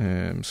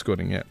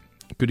 Scutting, yeah.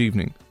 Good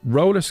evening.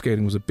 Roller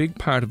skating was a big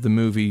part of the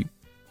movie,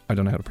 I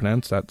don't know how to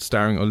pronounce that,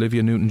 starring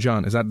Olivia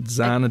Newton-John. Is that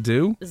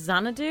Xanadu?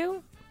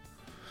 Xanadu?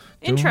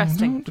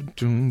 Interesting.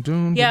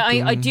 Yeah,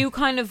 I do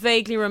kind of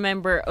vaguely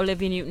remember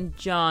Olivia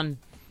Newton-John.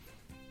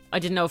 I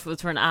didn't know if it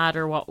was for an ad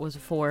or what was it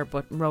for,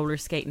 but roller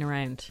skating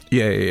around.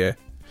 Yeah.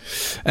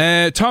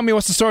 Tommy,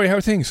 what's the story? How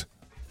are things?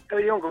 How are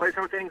you doing, guys?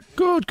 How are things?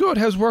 Good.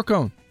 How's work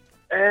going?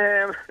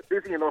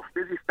 Busy enough.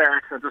 Busy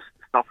start. I just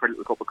stopped for a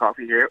little cup of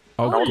coffee here.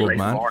 Oh, All good, late in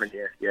the man. morning,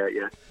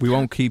 yeah. We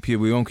won't keep you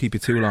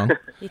too long.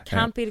 You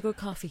can't beat a good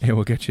coffee. Yeah,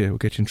 we'll get you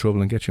in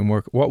trouble and get you in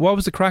work. What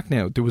was the crack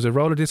now? There was a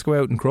roller disco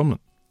out in Crumlin.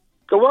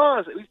 There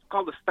was. It was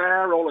called the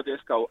Star Roller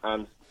Disco,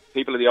 and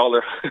people of the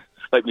older,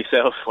 like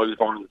myself, I was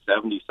born in the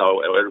 70s,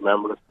 so I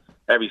remember it.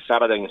 Every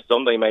Saturday and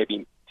Sunday,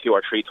 maybe 2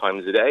 or 3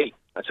 times a day.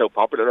 That's how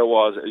popular it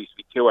was. It used to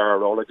be 2-hour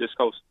roller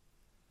discos.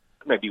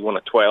 Maybe one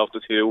at 12 to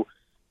 2,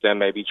 then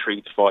maybe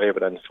 3 to 5,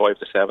 and then 5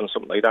 to 7,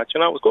 something like that. You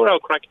know, it was good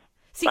old crack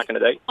back in the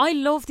day. I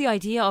love the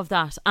idea of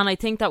that, and I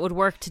think that would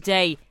work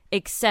today,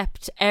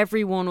 except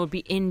everyone would be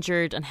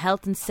injured and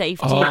health and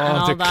safety and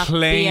all the that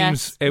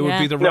claims. BS. It would Yeah.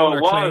 be the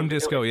roller claim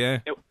disco, yeah.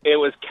 It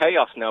was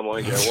chaos now,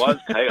 mind you. It was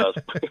chaos.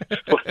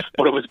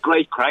 but it was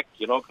great crack,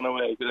 you know, kind of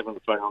way. Everyone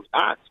was trying on.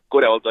 It's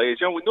good old days.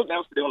 You know, with nothing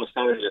else to do on a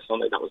Saturday or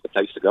Sunday, that was the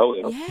place to go,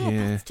 you know.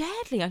 Yeah, that's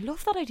deadly. I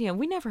love that idea.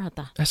 We never had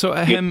that. So,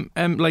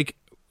 like,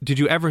 did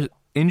you ever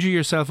injure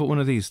yourself at one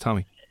of these,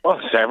 Tommy? Oh,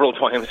 several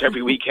times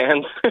every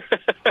weekend.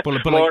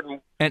 But like,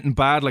 anything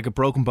bad, like a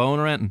broken bone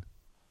or anything?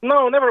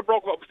 No, never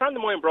broke. A friend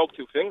of mine broke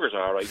 2 fingers,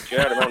 all right,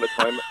 yeah, around the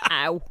time.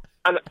 Ow.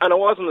 And it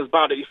wasn't as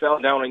bad that he fell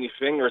down on his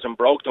fingers and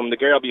broke them. The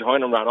girl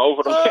behind him ran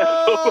over them.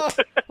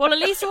 Well, at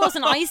least it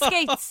wasn't ice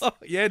skates.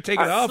 Yeah, take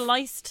it off.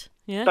 Sliced.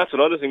 Yeah. That's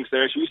another thing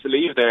there. She used to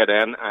leave there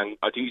then, and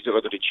I think she used to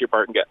go to the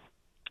chipper and get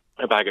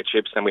a bag of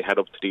chips. Then we head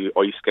up to the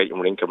ice skating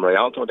rink in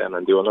Rialto then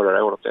and do another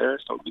hour up there.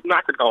 So we'd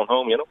knackered going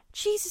home, you know.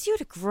 Jesus, you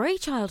had a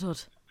great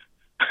childhood.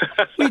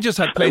 We just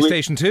had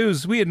PlayStation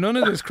 2s. We had none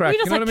of this crack. We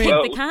just you know had what I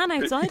mean? kicked the can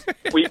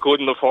outside. We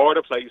couldn't afford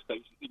a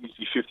PlayStation. It used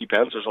to be 50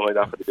 pence or something like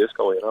that for the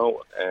disco, you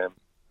know.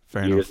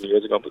 Fair years enough. and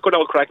years ago. But good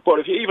old crack. But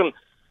if you even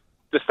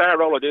the Star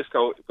Roller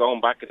Disco going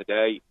back in the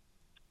day,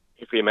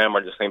 if you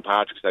remember the St.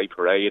 Patrick's Day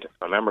parade,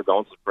 I remember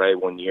going to the parade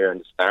one year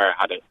and the Star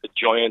had a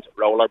giant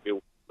roller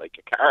boot like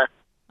a car.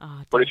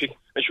 Oh, but if you,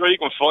 I'm sure you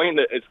can find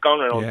it. It's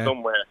gone around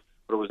somewhere.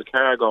 But it was a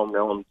car going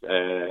around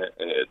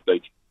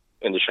like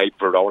in the shape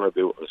of a roller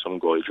boot or some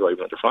guy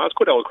driving it. It's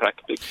good old crack.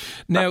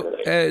 Now,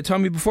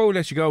 Tommy, before we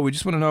let you go, we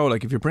just want to know,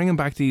 like, if you're bringing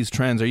back these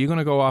trends, are you going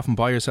to go off and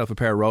buy yourself a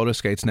pair of roller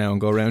skates now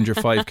and go around your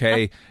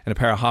 5K in a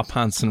pair of hot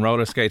pants and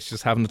roller skates,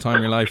 just having the time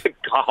of your life?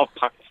 Hot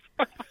pants.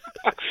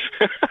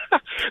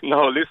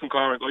 No, listen,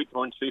 Cormac, I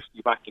turned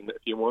 50 back in a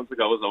few months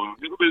ago, so I'm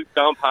a little bit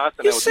down past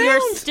it.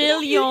 You're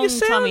still young, you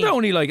sound Tommy.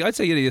 only like, I'd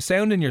say you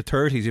sound in your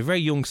 30s. You have a very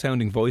young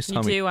sounding voice, You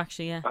Tommy. do,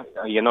 actually, yeah.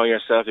 You know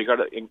yourself, you got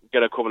to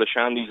get a couple of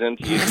shandies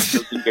into you.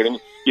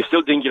 You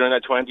still think you're in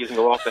your 20s and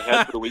go off the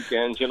head for the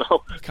weekend, you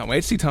know. Can't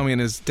wait to see Tommy in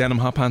his denim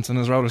hot pants and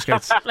his roller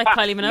skates. Like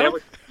Kylie Minogue.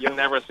 You'll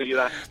never see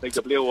that. Like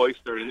the Blue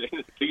Oyster in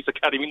the Police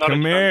Academy.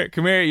 Come here.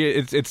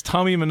 It's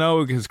Tommy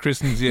Minogue. His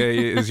christen's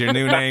is your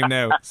new name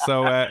now.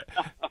 So,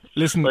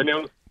 listen,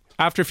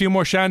 after a few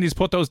more shandies,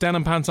 put those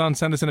denim pants on,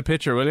 send us in a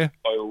picture, will you?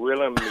 I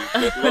will,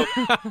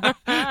 Emily.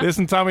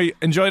 Listen, Tommy,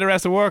 enjoy the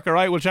rest of work, all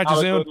right? We'll chat to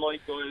you soon. Good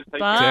night, guys. Take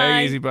Bye. care.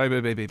 Take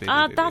it easy.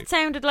 Bye. That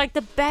sounded like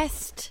the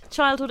best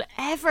childhood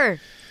ever.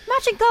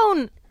 Imagine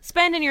going,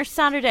 spending your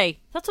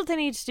Saturday. That's what they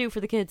need to do for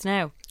the kids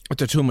now. But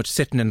they're too much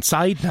sitting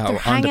inside now They're on the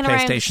hanging around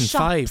PlayStation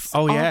shops. 5. Oh,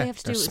 All they yeah. have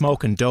to They're do is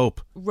smoking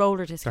dope.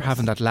 Roller discos. They're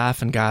having that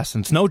laughing gas,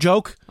 and it's no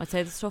joke. I'd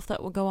say the stuff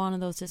that would go on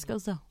in those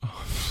discos, though.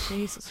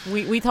 Jesus,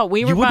 we thought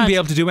we were. You wouldn't bad. be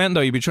able to do anything though.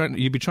 You'd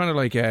be trying to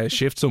like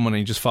shift someone and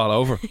you just fall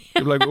over.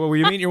 You'd be like, well,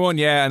 you meet your one,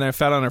 yeah, and I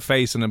fell on her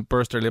face and then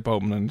burst her lip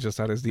open, and just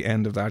that is the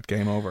end of that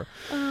game over.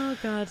 Oh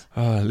God.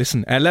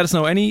 Listen, let us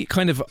know any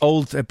kind of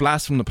old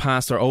blast from the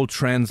past or old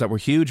trends that were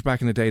huge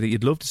back in the day that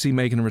you'd love to see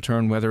making a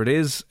return, whether it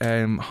is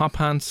hot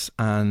pants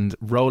and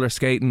roller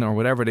skating or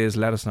whatever it is.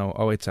 Let us know.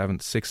 087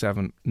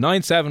 67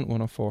 97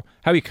 104.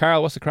 How are you,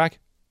 Carl? What's the crack?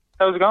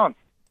 How's it going?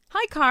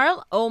 Hi,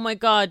 Carl. Oh my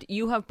God,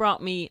 you have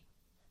brought me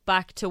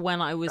back to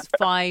when I was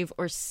 5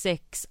 or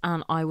 6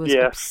 and I was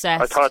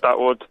obsessed. I thought that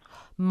would.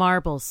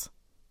 Marbles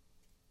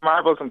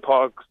and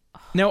pogs.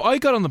 Now, I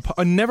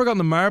never got on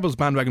the marbles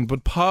bandwagon,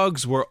 but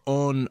pogs were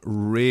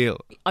unreal.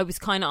 I was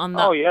kind of on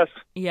that. Oh yes,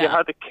 Yeah. You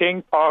had the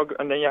king pog,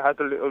 and then you had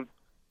the little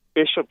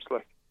bishops.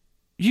 Like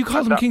You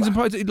called them kings and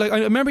pogs. Like, I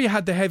remember you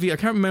had the heavy. I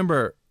can't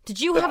remember. Did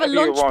you The have a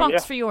heavier lunchbox one, yeah.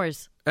 for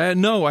yours?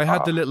 No, I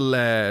had the little. I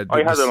had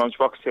a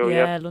lunchbox too.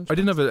 Yeah. Lunchbox. I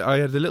didn't have I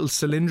had the little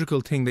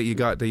cylindrical thing that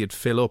you'd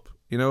fill up,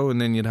 you know,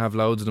 and then you'd have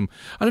loads of them.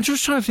 And I'm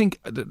just trying to think.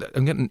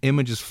 I'm getting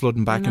images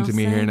flooding back into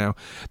me here now.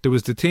 There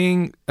was the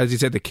thing, as you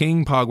said, the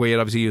king pog where you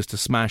obviously used to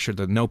smash or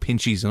the no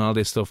pinchies and all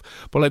this stuff.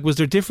 But like, was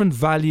there different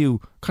value,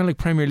 kind of like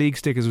Premier League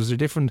stickers? Was there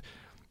different?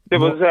 There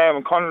was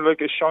kind of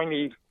like a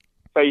shiny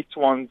face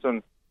ones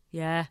and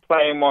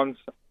plain ones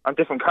and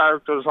different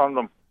characters on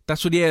them.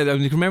 That's what. Yeah, I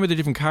mean, you can remember the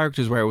different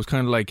characters where it was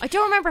kind of like I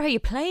don't remember how you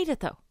played it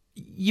though.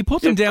 you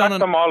put them down stack on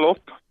them all up,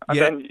 and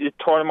then you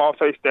turn them all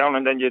face down,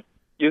 and then you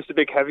use the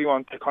big heavy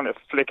one to kind of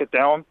flick it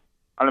down.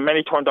 And the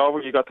many turned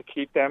over, you got to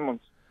keep them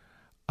ones.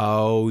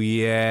 Oh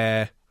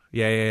yeah. Do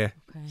you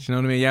know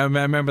what I mean? Yeah, I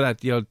remember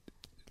that. You know,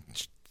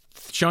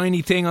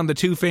 shiny thing on the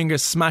 2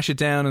 fingers, smash it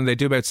down, and they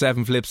do about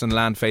 7 flips and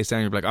land face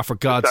down. You're like, oh, for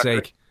God's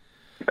sake.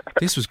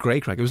 This was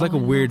great crack. It was like a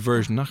weird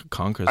version, not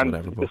Conkers or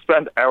whatever. But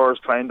spent hours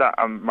playing that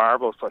and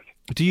marbles. Like,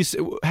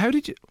 how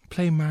did you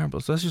play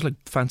marbles? That's just like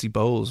fancy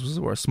bowls, was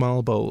it, or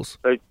small bowls?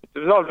 like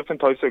there's all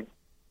different types of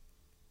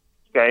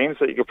games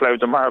that you could play with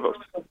the marbles.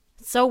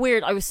 So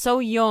weird. I was so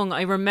young.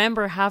 I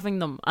remember having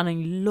them and I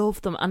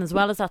loved them. And as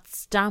well as that,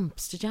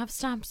 stamps. Did you have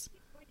stamps?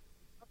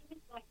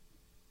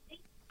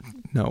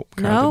 No,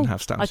 Carl didn't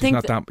have stamps. I think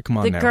It's not that. Come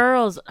on the now.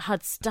 girls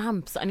had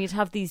stamps, and you'd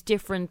have these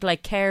different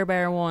like Care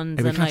Bear ones.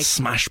 Hey, we and can't like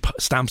smash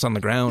stamps on the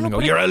ground and go,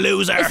 but "You're a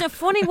loser." Isn't it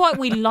funny what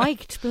we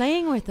liked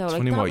playing with though? It's Like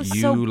funny that what was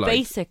you so like.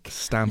 basic.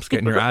 Stamps,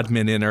 getting your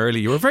admin in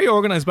early. You were very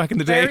organised back in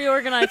the day. Very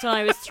organised when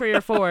I was 3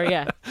 or 4.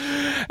 Yeah.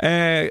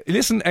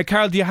 Listen,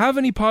 Carl, do you have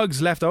any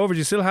pogs left over? Do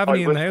you still have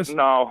any in the house?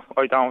 No,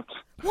 I don't.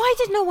 Why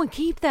did no one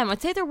keep them?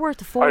 I'd say they're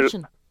worth a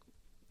fortune.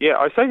 Yeah,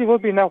 I say they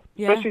would be now,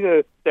 Yeah.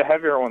 especially the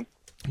heavier ones.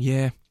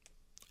 Yeah.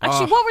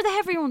 Actually, what were the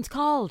heavier ones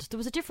called? There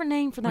was a different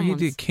name for them. You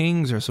ones. did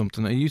Kings or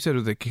something. You said it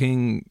was the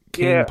King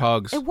Yeah.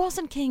 Pogs. It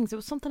wasn't Kings. It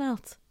was something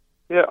else.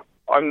 Yeah,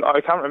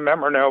 I can't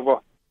remember now,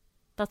 but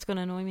That's going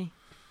to annoy me.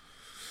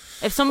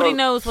 If somebody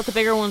knows what the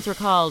bigger ones were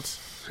called,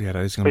 Yeah,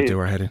 that is going to do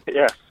our head in.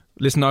 yeah.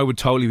 Listen, I would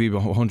totally be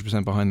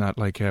 100% behind that.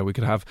 Like, we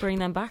could have bring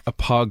them back. a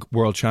Pog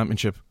World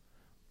Championship.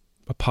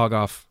 A Pog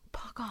off.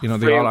 Pog off. You know,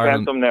 the Reinvent All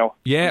Ireland. them now.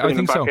 Yeah, I Bring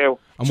think them so. back out.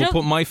 And we'll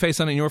put my face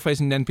on it and your face,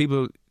 and then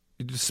people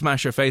just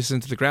smash your faces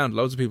into the ground.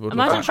 Loads of people would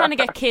love Imagine that. trying to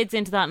get kids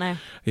into that now.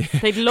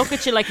 They'd look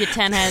at you like you're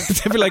 10 heads.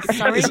 They'd be like,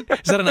 Sorry? is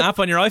that an app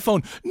on your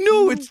iPhone?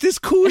 No, it's this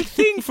cool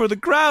thing for the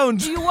ground.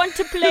 Do you want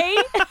to play?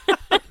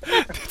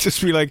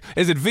 Just be like,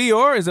 is it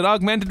VR? Is it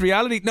augmented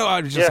reality? No,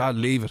 I'll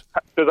leave it.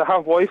 Does it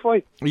have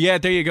Wi-Fi? Yeah,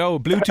 there you go.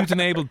 Bluetooth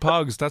enabled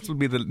Pogs. That will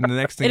be the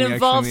next thing It we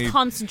involves actually need.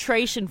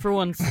 concentration for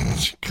once.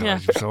 God, Yeah.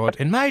 you're so odd.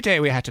 In my day,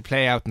 we had to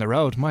play out in the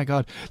road. My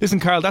God. Listen,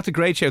 Carl, that's a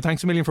great show.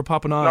 Thanks a million for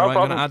popping on. No All right, I'm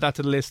going problem. to add that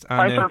to the list.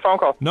 Thanks for the phone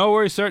call. No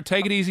worries, sir.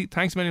 Take it easy.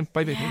 Thanks a million.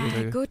 Bye.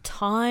 Yeah, good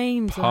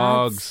times,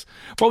 Pogs. lads.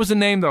 What was the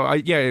name, though?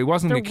 It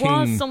wasn't There the King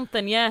was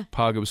something, yeah.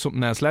 Pog. It was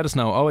something else. Let us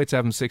know.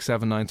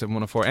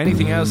 087-679-7104.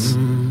 Anything else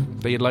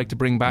that you'd like to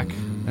bring back?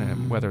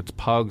 Whether it's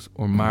Pogs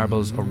or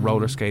marbles or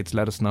roller skates,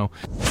 let us know.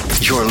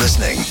 You're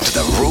listening to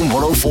the Room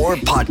 104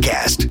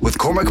 podcast with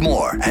Cormac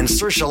Moore and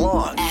Saoirse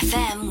Long.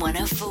 FM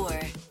 104.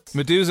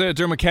 Medusa,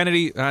 Dermot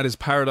Kennedy, that is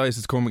Paradise.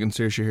 It's Cormac and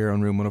Saoirse here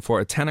on Room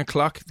 104 at 10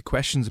 o'clock. The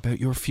questions about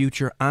your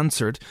future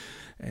answered.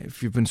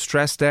 If you've been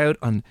stressed out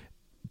and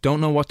don't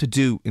know what to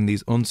do in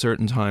these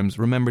uncertain times,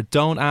 remember,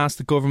 don't ask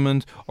the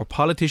government or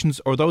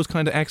politicians or those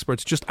kind of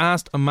experts. Just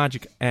ask our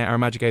Magic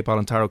 8 Ball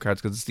and Tarot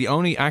cards, because it's the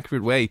only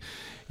accurate way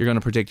you're going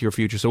to predict your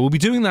future. So we'll be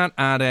doing that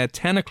at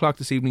 10 o'clock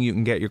this evening. You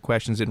can get your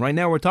questions in. Right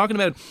now we're talking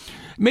about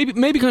maybe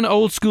kind of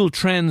old school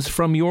trends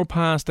from your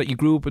past that you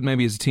grew up with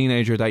maybe as a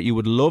teenager that you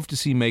would love to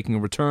see making a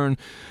return,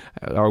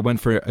 or went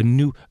for a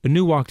new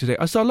walk today.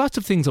 I saw lots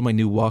of things on my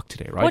new walk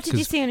today, right? What did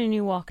you see on a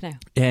new walk now?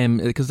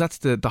 Because that's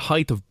the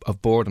height of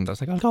boredom.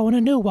 That's like, I'll go on a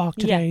new walk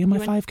today in my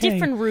you went 5K.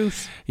 different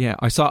route. Yeah,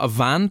 I saw a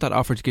van that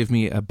offered to give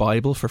me a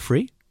Bible for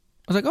free.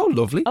 I was like, oh,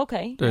 lovely.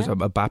 Okay. There's a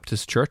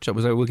Baptist church that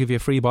was like, we'll give you a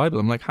free Bible.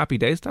 I'm like, happy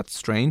days. That's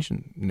strange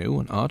and new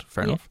and odd.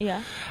 Fair enough.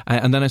 Yeah.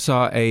 And then I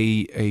saw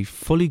a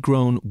fully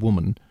grown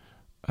woman,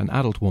 an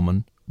adult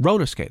woman,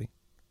 roller skating.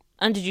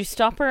 And did you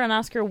stop her and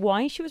ask her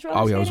why she was roller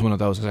skating? Oh, yeah, it was one of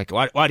those. I was like,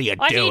 what are you doing?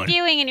 What are you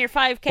doing in your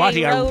 5K What are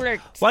you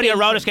roller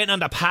skating? skating on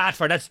the path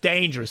for? That's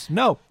dangerous.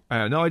 No,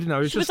 I didn't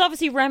know. She was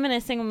obviously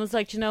reminiscing and was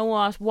like, do you know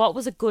what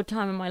was a good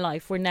time in my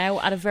life? We're now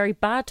at a very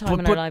bad time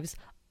in our lives.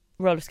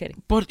 Roller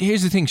skating. But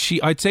here's the thing.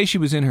 I'd say she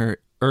was in her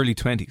early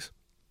 20s.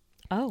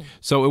 Oh.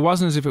 So it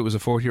wasn't as if it was a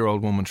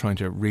 40-year-old woman trying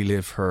to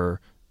relive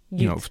her,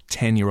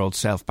 10-year-old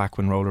self back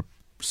when roller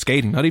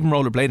skating, not even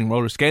rollerblading,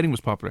 roller skating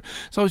was popular.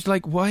 So I was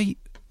like, why?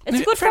 It's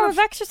a good form of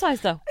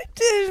exercise, though.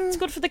 It's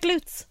good for the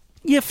glutes.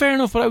 Yeah, fair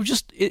enough. But I was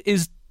just,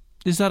 is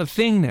that a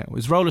thing now?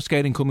 Is roller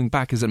skating coming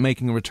back? Is it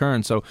making a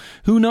return? So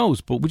who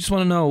knows? But we just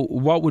want to know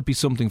what would be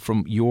something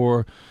from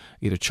your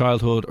either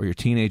childhood or your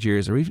teenage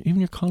years or even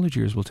your college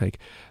years, we'll take,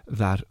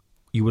 that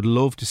you would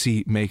love to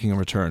see making a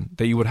return,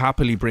 that you would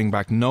happily bring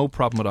back, no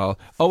problem at all.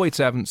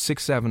 087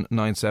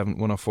 6797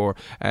 104.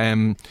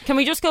 Can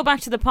we just go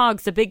back to the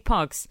Pogs, the big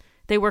Pogs?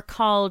 They were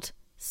called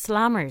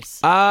Slammers.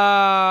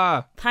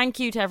 Ah! Thank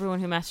you to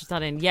everyone who messaged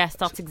that in. Yes,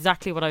 that's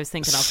exactly what I was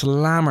thinking of.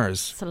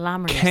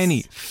 Slammers.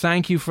 Kenny,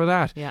 thank you for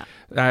that.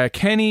 Yeah.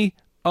 Kenny,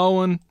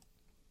 Owen,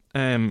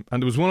 and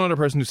there was one other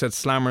person who said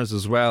Slammers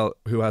as well,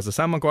 who has a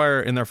Sam Maguire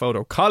in their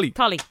photo. Collie.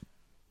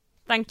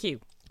 Thank you.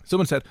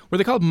 Someone said, were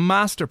they called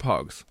Master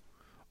Pogs?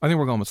 I think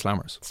we're going with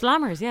Slammers.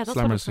 Slammers, yeah, that's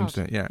what it's called.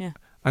 Seems to, yeah.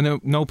 I know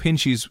no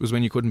pinchies was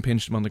when you couldn't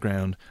pinch them on the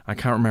ground. I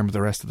can't remember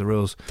the rest of the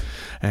rules.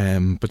 But there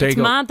you go. It's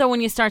mad though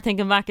when you start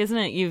thinking back, isn't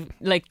it? You've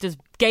there's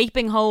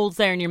gaping holes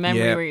there in your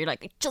memory where you're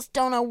like, I just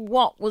don't know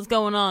what was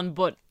going on,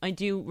 but I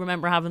do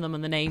remember having them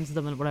and the names of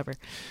them and whatever.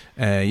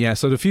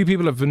 So the few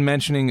people have been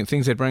mentioning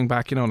things they bring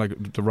back,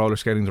 like the roller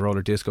skating, the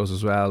roller discos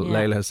as well. Yeah.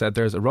 Layla has said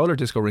there's a roller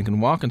disco rink in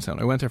Walkinstown.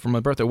 I went there for my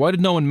birthday. Why did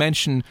no one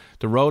mention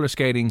the roller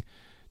skating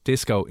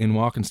disco in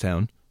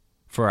Walkinstown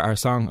for our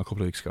song a couple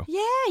of weeks ago?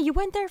 Yeah, you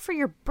went there for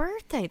your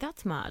birthday.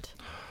 That's mad.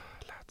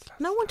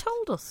 No one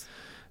told us.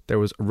 There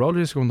was a roller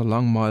disco on the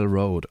Long Mile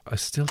Road. I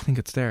still think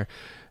it's there.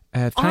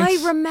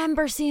 I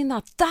remember seeing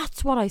that.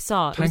 That's what I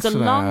saw. It was a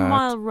Long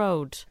Mile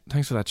Road.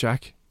 Thanks for that,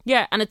 Jack.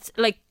 Yeah, and it's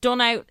like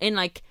done out in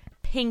like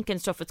pink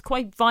and stuff. It's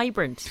quite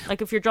vibrant.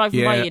 Like if you're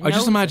driving by, you'd I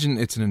just imagine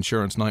it's an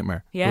insurance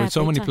nightmare. Yeah,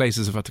 so many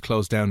places have had to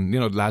close down.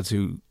 Lads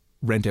who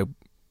rent out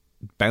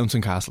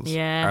bouncing castles.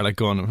 Yeah. Are like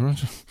going,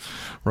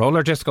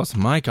 roller discos,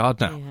 my God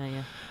now.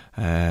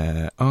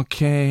 Yeah.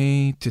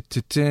 Okay.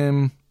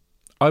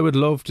 I would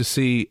love to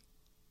see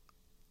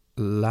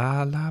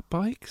Lala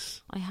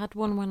bikes. I had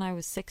one when I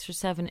was 6 or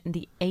 7 in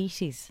the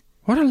 80s.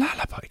 What are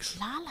Lala bikes?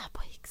 Lala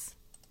bikes.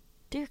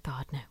 Dear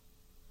God, now.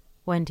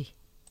 Wendy.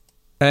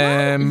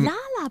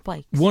 Lala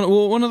bikes.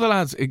 One of the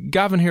lads,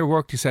 Gavin here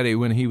worked, he said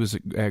when he was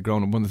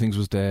growing up, one of the things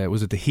was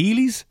it the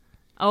Heelys?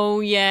 Oh,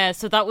 yeah.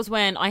 So that was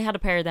when I had a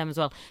pair of them as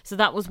well. So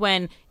that was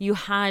when you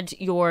had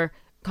your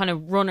kind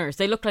of runners.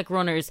 They looked like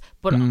runners,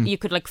 but you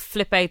could like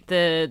flip out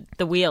the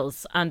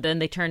wheels and then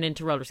they turned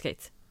into roller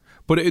skates.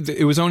 But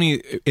it was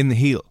only in the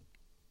heel.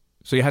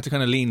 So you had to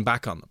kind of lean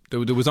back on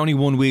them. There was only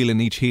one wheel in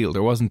each heel.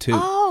 There wasn't two.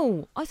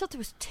 Oh, I thought there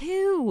was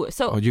two.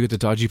 So you get the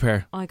dodgy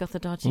pair? I got the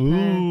dodgy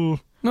pair.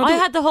 No, I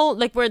had the whole,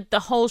 like where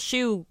the whole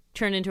shoe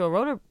turned into a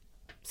roller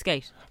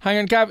skate. Hang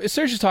on, Gav.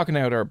 Serge is talking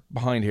out or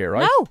behind here,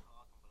 right? No,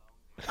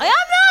 I am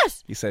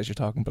not. He says you're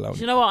talking below.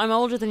 You know what? I'm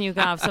older than you,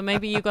 Gav, so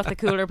maybe you got the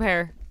cooler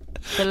pair.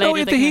 The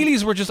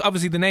Heelys were just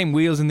obviously the name,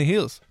 wheels in the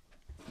heels.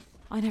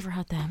 I never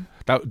had them.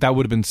 That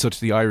would have been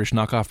such the Irish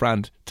knockoff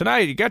brand.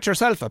 Tonight, you get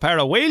yourself a pair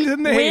of wheels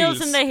in the heels.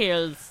 Wheels in the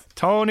heels.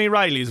 Tony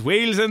Riley's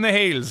wheels in the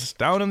heels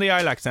down in the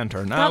Ilac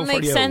Centre. Now that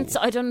makes sense.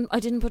 I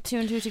didn't put two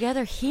and two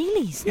together.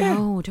 Heelys? Yeah.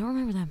 No, don't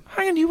remember them.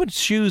 Hang on, you had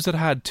shoes that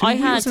had two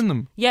wheels in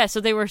them. Yeah,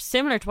 so they were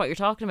similar to what you're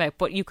talking about,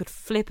 but you could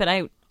flip it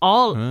out.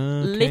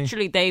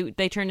 Literally,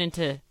 they turned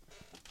into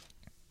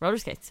roller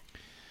skates.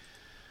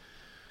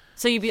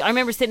 So I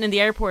remember sitting in the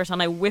airport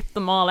and I whipped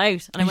them all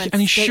out and I went.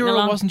 And you sure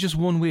along. it wasn't just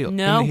one wheel in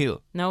the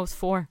heel? No, it was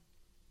 4.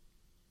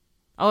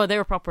 Oh, they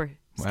were proper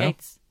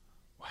skates.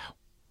 Wow.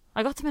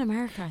 I got them in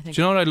America, I think.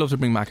 Do you know what I'd love to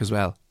bring back as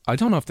well? I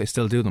don't know if they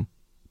still do them.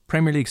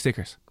 Premier League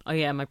stickers. Oh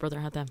yeah, my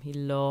brother had them. He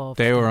loved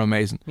them. They were them.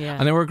 amazing. Yeah.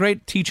 And they were a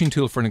great teaching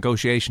tool for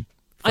negotiation.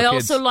 I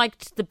also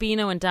liked the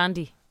Beano and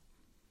Dandy.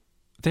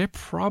 They're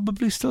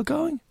probably still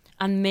going.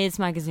 And Ms.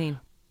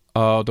 Magazine.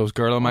 Oh, those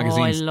girl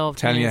magazines I loved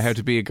telling you how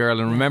to be a girl.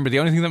 And remember, the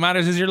only thing that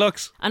matters is your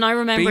looks. And I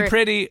remember... Be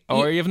pretty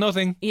or you have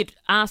nothing. You'd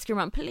ask your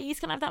mum, please,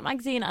 can I have that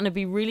magazine? And it'd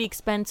be really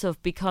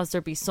expensive because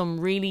there'd be some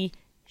really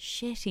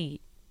shitty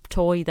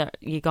toy that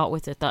you got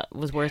with it that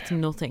was worth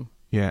nothing.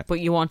 Yeah. But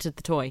you wanted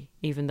the toy,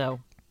 even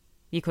though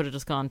you could have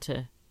just gone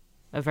to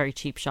a very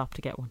cheap shop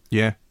to get one.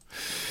 Yeah.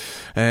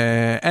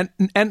 And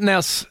anything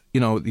else,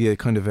 the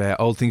kind of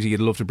old things that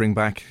you'd love to bring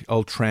back,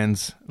 old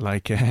trends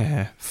like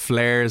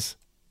flares.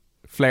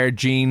 Flared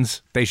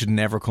jeans, they should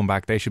never come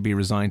back. They should be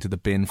resigned to the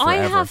bin forever. I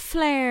have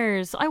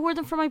flares. I wore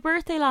them for my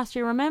birthday last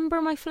year.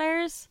 Remember my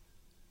flares?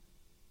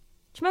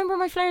 Do you remember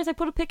my flares? I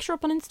put a picture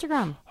up on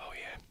Instagram. Oh,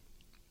 yeah.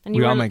 And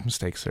we all make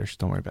mistakes, Serge.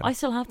 Don't worry about it. I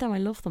still have them. I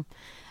love them.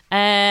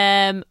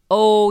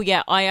 Oh,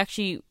 yeah. I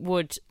actually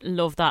would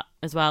love that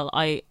as well.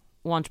 I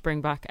want to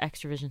bring back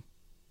Extravision.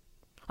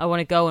 I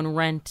want to go and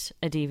rent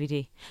a DVD. Do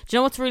you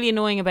know what's really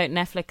annoying about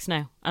Netflix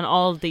now? And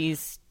all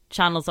these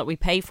channels that we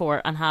pay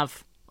for and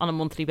have on a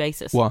monthly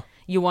basis. What?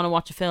 You want to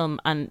watch a film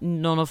and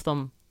none of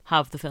them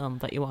have the film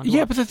that you want.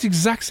 Yeah, but that's the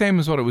exact same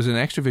as what it was in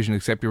Extravision,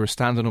 except you were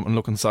standing up and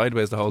looking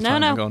sideways the whole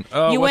time. And going,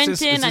 oh, you what's went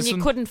this? in and you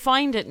couldn't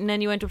find it, and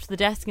then you went up to the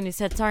desk and you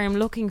said, sorry, I'm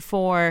looking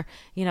for,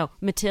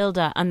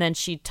 Matilda, and then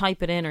she'd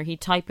type it in or he'd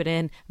type it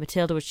in,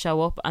 Matilda would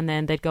show up and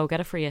then they'd go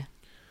get it for you.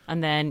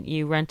 And then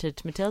you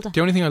rented Matilda.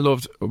 The only thing I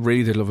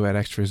really did love about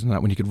Extras is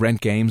that when you could rent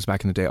games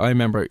back in the day. I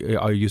remember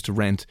I used to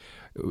rent,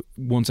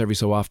 once every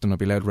so often I'd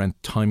be allowed to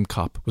rent Time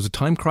Cop. Was it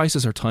Time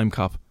Crisis or Time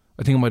Cop?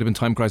 I think it might have been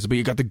Time Crisis, but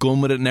you got the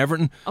gun with it and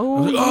everything. Oh, I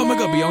was like, yeah. Oh my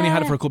God, but you only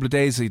had it for a couple of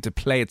days, so you had to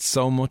play it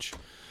so much.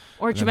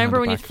 Or do you remember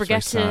when you'd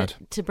forget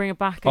to bring it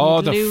back and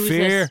you'd the lose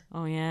fear. it?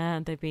 Oh yeah,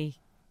 they'd be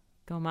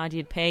go mad.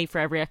 You'd pay for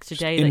every extra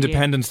day.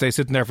 Independence Day,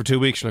 sitting there for 2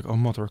 weeks, you're like, oh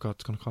mother of God,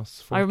 it's going to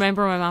cost. I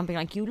remember my mum being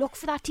like, you look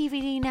for that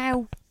DVD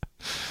now.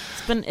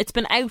 It's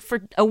been out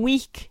for a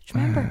week. Do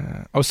you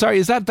remember? Sorry,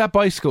 is that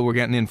bicycle we're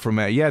getting in from?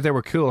 Yeah, they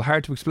were cool.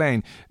 Hard to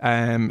explain.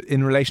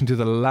 In relation to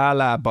the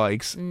Lala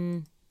bikes,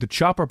 the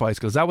chopper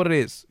bicycle. Is that what it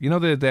is? You know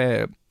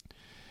the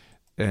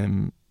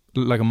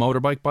like a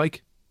motorbike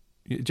bike.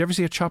 Did you ever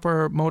see a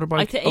chopper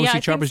motorbike?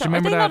 OC choppers. So. Do you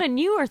remember Are they that? not a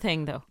newer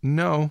thing though?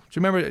 No. Do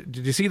you remember?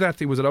 Did you see that?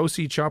 Was it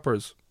OC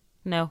choppers?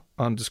 No.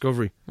 On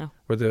Discovery. No.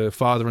 Where the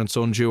father and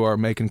son duo are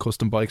making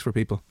custom bikes for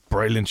people.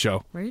 Brilliant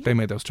show. Really? They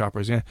made those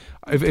choppers, yeah.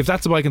 If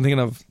that's the bike I'm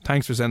thinking of,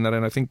 thanks for sending that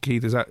in. I think,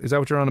 Keith, is that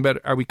what you're on about?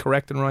 Are we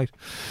correct and right?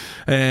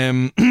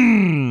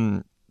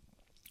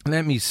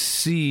 Let me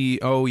see.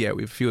 Oh, yeah,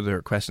 we have a few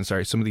other questions.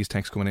 Sorry, some of these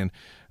texts coming in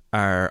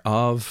are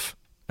of...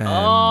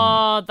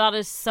 oh, that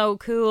is so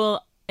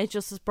cool. It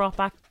just has brought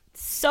back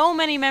so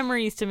many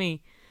memories to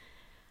me.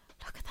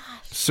 Look at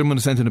that. Someone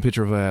sent in a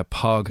picture of a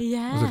Pog.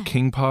 Yeah. Was it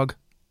King Pog?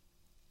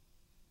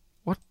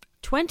 What?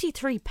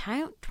 £23?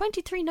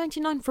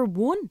 $23.99 for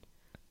one?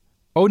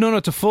 Oh, no,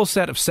 it's a full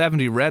set of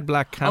 70 Red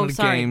Black Canada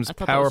Games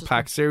Power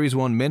Pack Series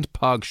 1 Mint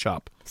Pog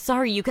Shop.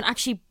 Sorry, you can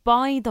actually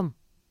buy them.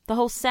 The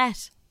whole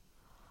set.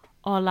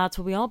 Oh, lads,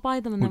 will we all buy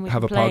them and then we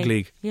have can a play? Pog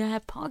League. Yeah,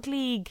 Pog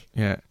League.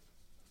 Yeah.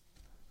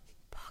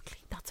 Pog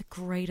League, that's a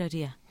great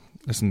idea.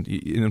 Listen,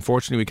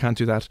 unfortunately we can't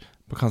do that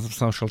because of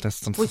social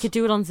distance. We could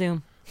do it on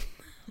Zoom.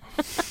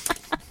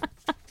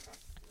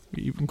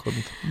 We even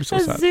couldn't. I'm so A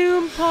sad.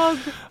 Zoom pug.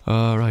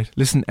 All right.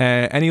 Listen,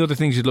 any other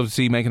things you'd love to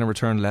see making a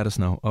return, let us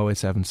know.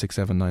 087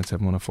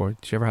 6797 104.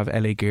 Did you ever have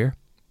LA Gear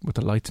with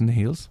the lights in the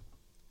heels?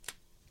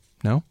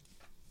 No?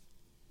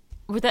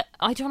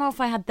 I don't know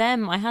if I had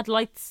them. I had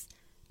lights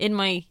in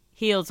my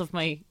heels of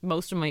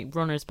most of my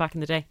runners back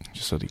in the day.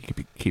 Just so that you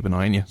could keep an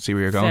eye on you, see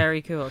where you're going.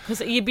 Very cool.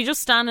 Because you'd be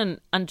just standing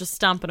and just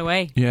stamping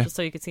away. Yeah. Just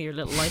so you could see your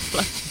little lights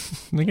flash.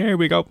 Here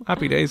we go.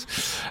 Happy days.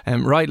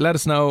 Right, let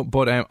us know.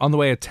 But on the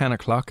way at 10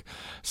 o'clock,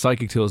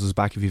 Psychic Tools is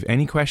back. If you have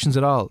any questions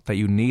at all that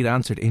you need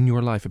answered in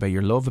your life about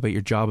your love, about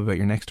your job, about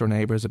your next door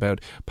neighbours,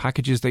 about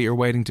packages that you're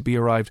waiting to be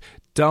arrived,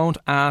 don't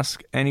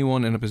ask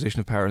anyone in a position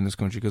of power in this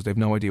country because they've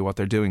no idea what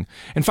they're doing.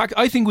 In fact,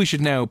 I think we should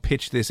now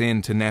pitch this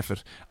in to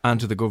NPHET and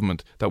to the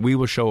government that we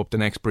will show up the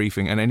next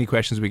briefing and any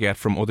questions we get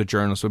from other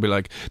journalists will be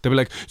like, they'll be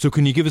like, so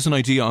can you give us an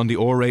idea on the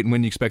ore rate and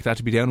when you expect that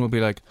to be down? We'll be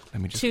like,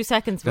 let me just 2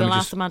 seconds, we'll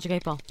ask the Magic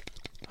 8 Ball.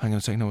 Hang on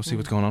a second, no, we'll see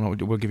what's going on.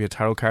 We'll give you a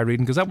tarot card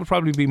reading because that would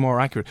probably be more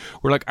accurate.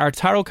 We're like, our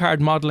tarot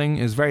card modelling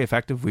is very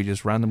effective. We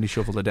just randomly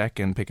shuffle the deck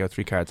and pick out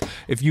 3 cards.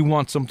 If you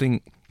want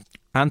something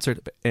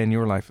answered in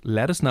your life,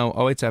 let us know.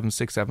 087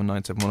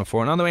 6797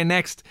 104. And on the way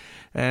next,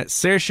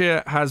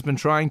 Saoirse has been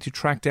trying to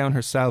track down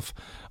herself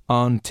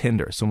on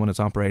Tinder. Someone is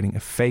operating a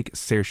fake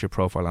Saoirse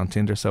profile on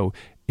Tinder. So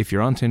if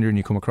you're on Tinder and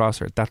you come across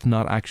her, that's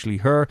not actually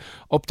her.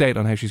 Update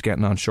on how she's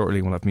getting on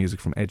shortly. We'll have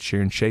music from Ed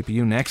Sheeran, Shape of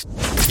You next.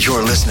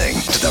 You're listening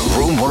to the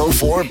Room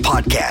 104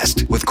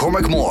 podcast with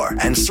Cormac Moore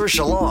and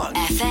Saoirse Long.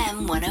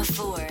 FM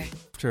 104.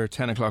 After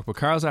 10 o'clock, but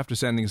Carl's after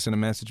sending us in a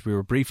message. We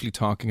were briefly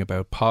talking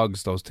about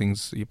Pogs, those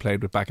things you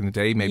played with back in the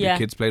day, maybe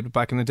kids played with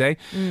back in the day.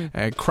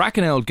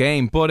 Cracking old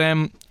game, but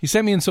he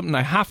sent me in something.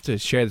 I have to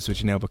share this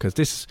with you now because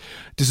this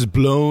has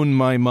blown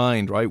my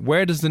mind, right?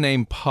 Where does the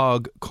name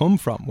Pog come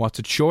from? What's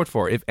it short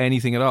for, if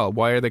anything at all?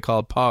 Why are they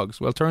called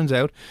Pogs? Well, it turns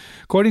out,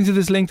 according to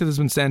this link that has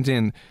been sent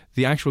in,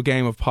 the actual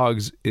game of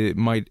Pogs, it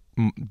might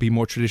be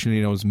more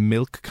traditionally known as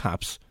milk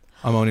caps.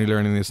 I'm only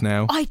learning this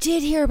now. I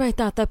did hear about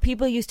that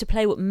people used to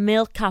play with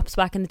milk caps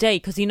back in the day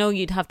because,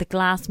 you'd have the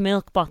glass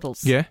milk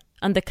bottles. Yeah.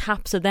 And the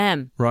caps of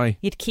them. Right.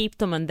 You'd keep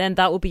them and then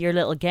that would be your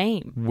little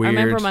game. Weird. I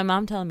remember my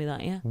mum telling me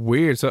that, yeah.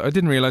 Weird. So I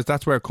didn't realise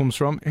that's where it comes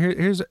from.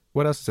 Here's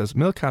what else it says.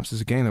 Milk caps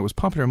is a game that was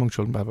popular among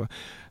children. Blah, blah.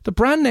 The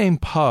brand name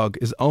Pog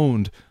is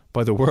owned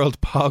by the World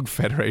Pog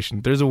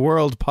Federation. There's a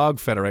World Pog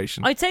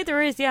Federation. I'd say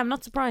there is, yeah. I'm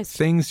not surprised.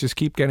 Things just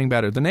keep getting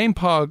better. The name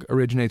Pog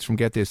originates from,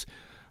 get this,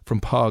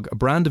 from Pog, a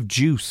brand of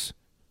juice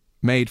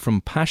made from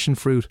passion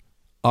fruit,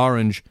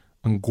 orange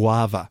and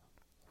guava.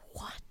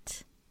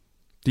 What?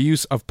 The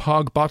use of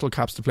Pog bottle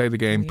caps to play the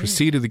game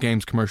preceded the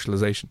game's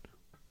commercialisation.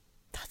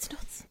 That's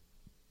nuts.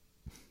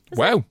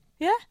 Wow.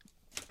 Yeah.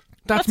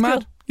 That's mad.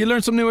 Cool. You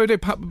learn something new every day.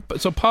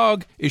 So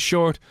Pog is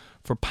short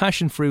for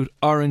passion fruit,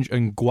 orange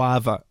and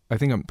guava. I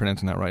think I'm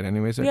pronouncing that right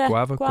anyway. Is it? Yeah,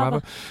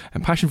 Guava.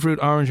 And passion fruit,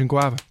 orange and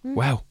guava.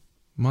 Wow.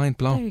 Mind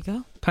blown. There you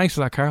go. Thanks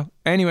for that, Carl.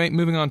 Anyway,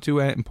 moving on to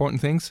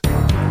important things.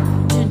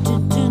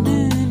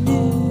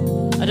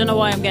 I don't know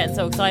why I'm getting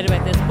so excited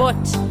about this, but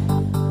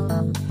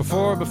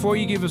Before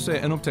you give us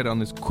an update on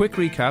this, quick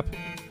recap.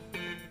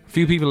 A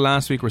few people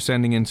last week were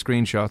sending in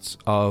screenshots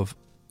of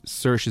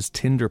Saoirse's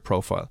Tinder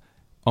profile.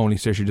 Only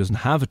Saoirse doesn't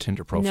have a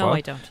Tinder profile. No,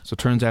 I don't. So it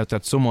turns out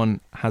that someone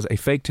has a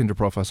fake Tinder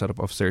profile set up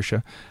of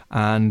Saoirse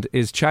and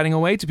is chatting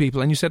away to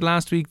people. And you said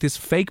last week this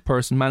fake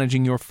person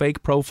managing your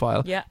fake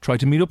profile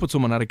tried to meet up with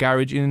someone at a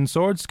garage in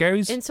Swords,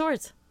 Scaries? In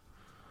Swords.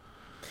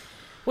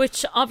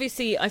 Which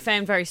obviously I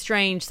found very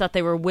strange that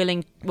they were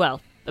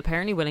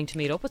apparently willing to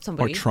meet up with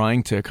somebody. Or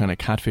trying to kind of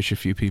catfish a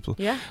few people.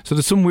 Yeah. So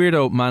there's some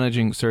weirdo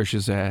managing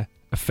Saoirse's a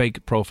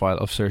fake profile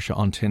of Saoirse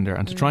on Tinder,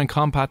 and to try and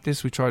combat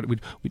this we tried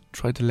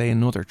to lay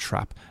another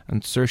trap,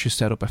 and Saoirse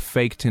set up a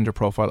fake Tinder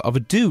profile of a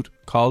dude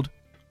called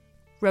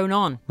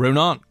Ronan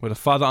with a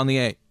father on the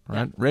A,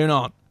 right? Yeah.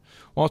 Ronan.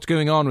 What's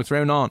going on with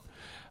Ronan?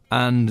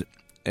 And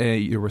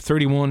you were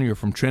 31, you're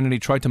from Trinity,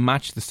 tried to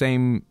match the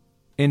same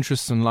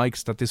interests and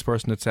likes that this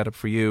person had set up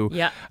for you.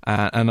 Yeah.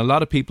 And a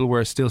lot of people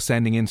were still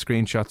sending in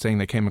screenshots saying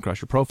they came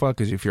across your profile,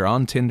 because if you're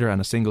on Tinder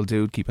and a single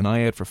dude, keep an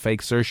eye out for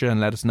fake Saoirse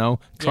and let us know.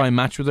 Try and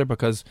match with her,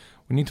 because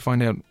we need to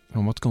find out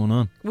what's going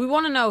on. We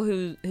want to know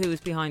who is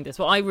behind this.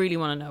 Well, I really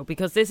want to know,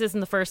 because this isn't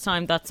the first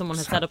time that someone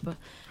has set up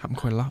happened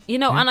quite a lot.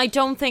 And I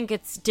don't think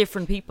it's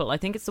different people. I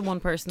think it's the one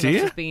person that's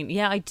just been...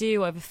 Yeah, I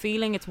do. I have a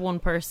feeling it's one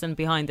person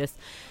behind this.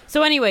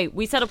 So anyway,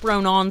 we set up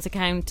Ronan's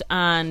account,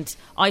 and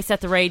I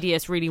set the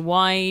radius really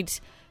wide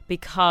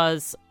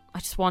because I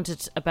just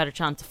wanted a better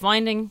chance of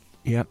finding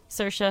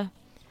Saoirse.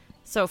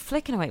 So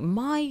flicking away,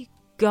 my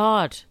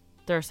God,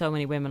 there are so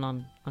many women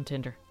on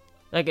Tinder.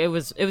 Like, it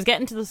was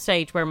getting to the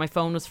stage where my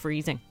phone was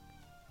freezing.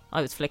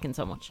 I was flicking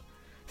so much.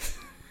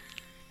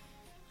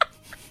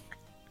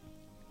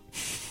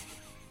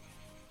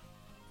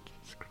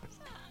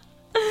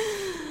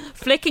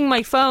 Flicking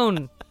my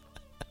phone.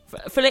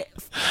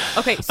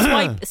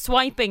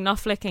 Swiping, not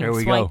flicking. There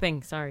we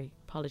swiping. Go. Sorry.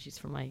 Apologies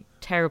for my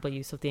terrible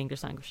use of the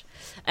English language.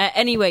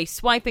 Anyway,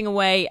 swiping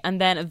away,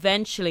 and then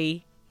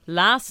eventually,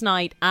 last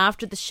night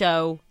after the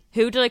show,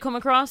 Who did I come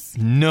across?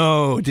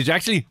 No. Did you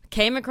actually?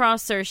 Came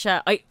across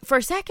Saoirse. For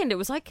a second, it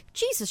was like,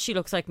 Jesus, she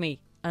looks like me.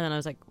 And then I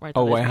was like, right.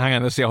 Oh, wait, hang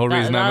on. That's the whole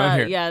reason I'm out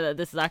here. Yeah,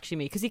 this is actually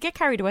me. Because you get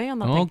carried away on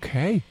that thing.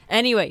 Okay.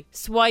 Anyway,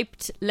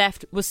 swiped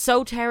left. Was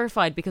so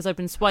terrified because I've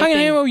been swiping.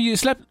 Hang on, you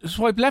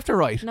swipe left or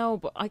right? No,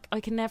 but I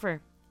can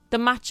never. The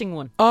matching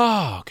one.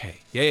 Oh, okay.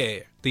 Yeah.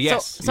 The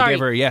yes. So, sorry. You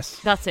gave her a yes.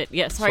 That's it.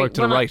 Yeah, sorry. Swipe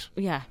to the right.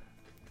 Yeah.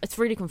 It's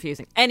really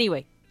confusing.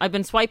 Anyway, I've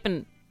been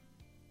swiping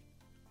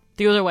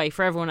the other way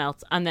for everyone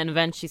else, and then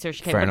eventually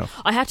Saoirse came. Fair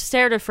enough. I had to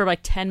stare at it for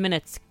about 10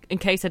 minutes in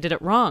case I did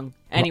it wrong.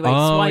 Anyway,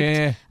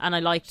 swiped, and I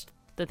liked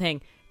the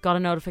thing. Got a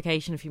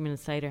notification a few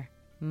minutes later.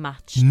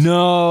 Matched.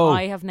 No.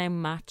 I have now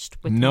matched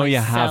with No, myself. you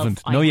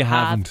haven't. No, you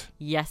haven't.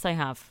 Yes, I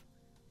have.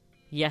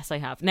 Yes, I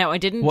have. Now, I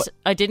didn't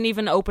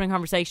even open a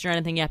conversation or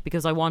anything yet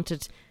because I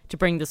wanted to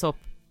bring this up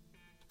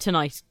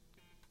tonight.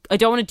 I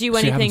don't want to do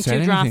anything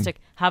too drastic.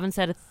 Haven't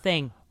said a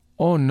thing.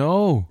 Oh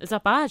no. Is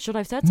that bad? Should I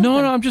have said something?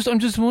 No, I'm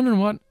just wondering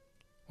what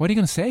are you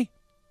going to say?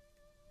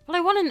 Well,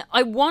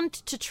 I want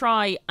to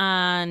try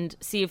and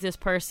see if this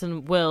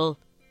person will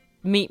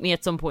meet me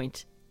at some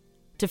point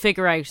to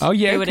figure out who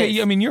it is.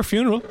 I mean, your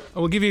funeral.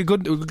 We'll give you a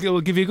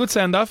good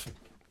send off.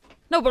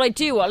 No, but I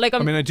do.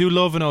 I do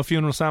love a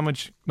funeral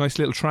sandwich. Nice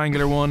little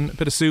triangular one. A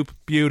bit of soup.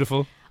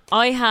 Beautiful.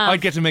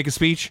 I'd get to make a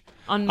speech.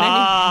 On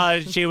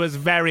many she was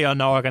very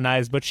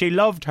unorganised, but she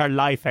loved her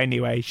life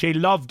anyway. She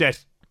loved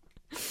it.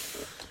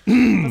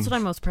 That's what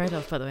I'm most proud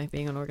of, by the way,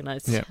 being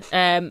unorganised. Yeah.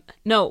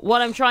 No,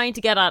 what I'm trying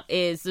to get at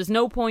is there's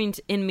no point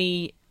in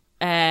me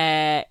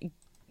going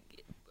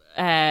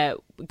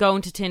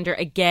to Tinder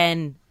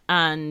again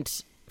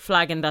and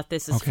flagging that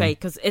this is fake,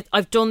 because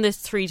I've done this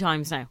 3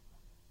 times now.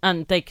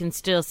 And they can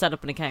still set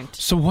up an account.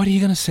 So what are you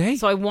going to say?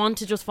 So I want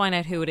to just find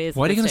out who it is.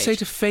 What are you going to say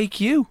to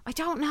fake you? I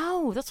don't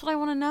know. That's what I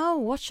want to know.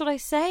 What should I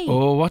say?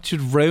 Oh, what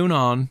should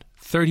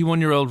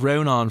 31-year-old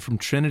Ronan from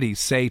Trinity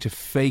say to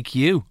fake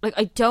you? Like,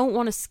 I don't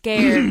want to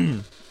scare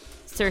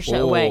Saoirse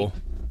away.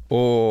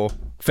 Oh,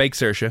 fake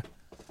Saoirse.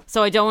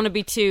 So I don't want to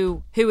be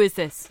too, who is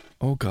this?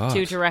 Oh, God.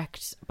 Too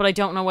direct. But I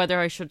don't know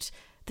whether I should...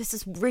 This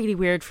is really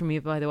weird for me,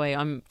 by the way.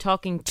 I'm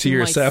talking to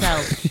yourself.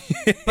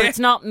 Myself. But it's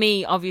not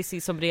me. Obviously,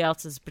 somebody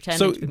else is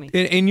pretending to be me.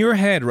 In your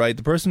head, right,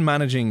 the person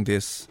managing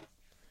this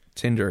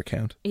Tinder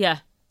account, yeah,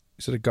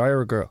 is it a guy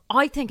or a girl?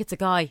 I think it's a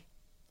guy.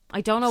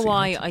 I don't know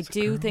why. I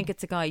do girl. think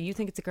it's a guy. You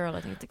think it's a girl.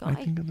 I think it's a guy. I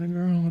think it's a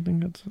girl. I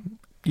think it's...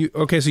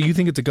 Okay, so you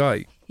think it's a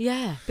guy?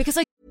 Yeah, because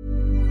I...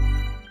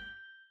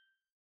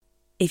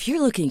 If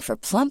you're looking for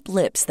plump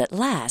lips that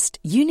last,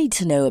 you need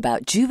to know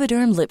about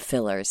Juvederm lip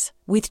fillers.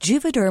 With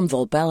Juvederm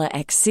Volbella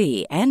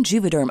XC and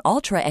Juvederm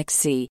Ultra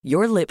XC,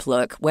 your lip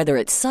look, whether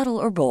it's subtle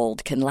or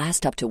bold, can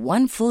last up to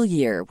 1 full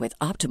year with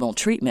optimal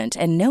treatment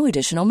and no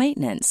additional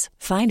maintenance.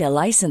 Find a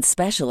licensed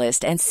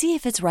specialist and see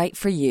if it's right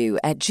for you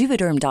at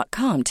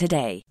Juvederm.com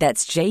today.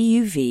 That's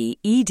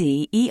JUVEDERM.com.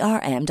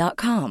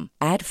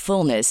 Add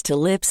fullness to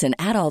lips in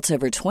adults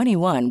over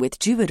 21 with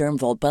Juvederm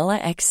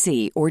Volbella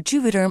XC or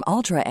Juvederm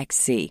Ultra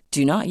XC.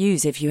 Do not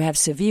use if you have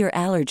severe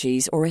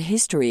allergies or a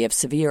history of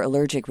severe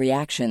allergic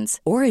reactions,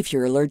 or if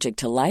you're allergic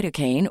to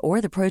lidocaine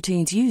or the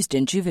proteins used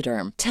in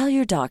Juvederm. Tell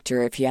your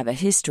doctor if you have a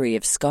history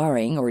of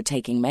scarring or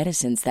taking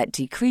medicines that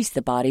decrease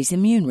the body's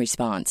immune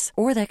response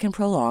or that can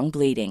prolong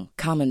bleeding.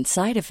 Common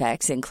side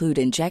effects include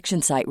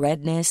injection site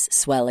redness,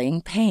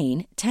 swelling,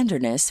 pain,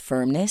 tenderness,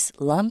 firmness,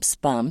 lumps,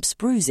 bumps,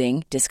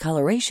 bruising,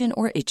 discoloration,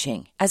 or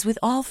itching. As with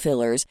all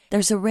fillers,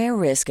 there's a rare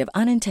risk of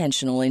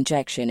unintentional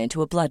injection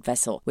into a blood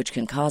vessel, which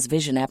can cause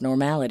vision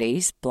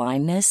abnormalities,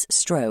 blindness,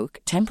 stroke,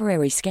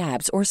 temporary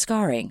scabs, or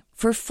scarring.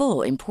 For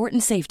full,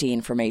 important safety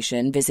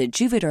information, visit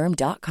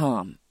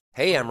Juvederm.com.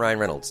 Hey, I'm Ryan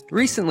Reynolds.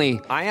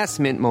 Recently, I asked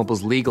Mint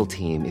Mobile's legal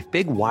team if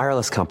big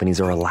wireless companies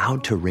are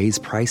allowed to raise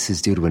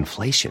prices due to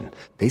inflation.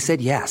 They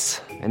said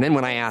yes. And then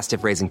when I asked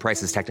if raising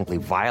prices technically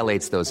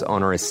violates those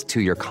onerous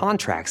 2-year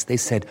contracts, they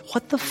said,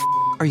 "What the f***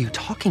 are you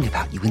talking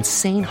about, you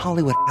insane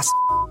Hollywood ass f-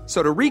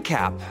 So to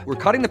recap, we're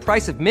cutting the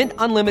price of Mint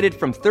Unlimited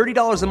from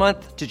 $30 a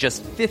month to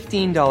just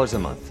 $15 a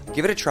month.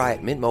 Give it a try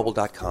at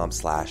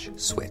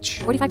mintmobile.com/switch.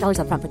 $45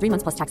 up front for 3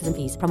 months plus taxes and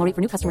fees. Promo rate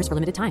for new customers for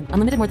limited time.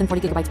 Unlimited more than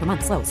 40 gigabytes per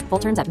month. Slows full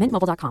terms at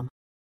mintmobile.com.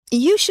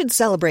 You should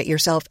celebrate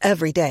yourself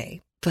every day.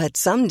 But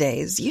some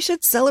days you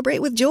should celebrate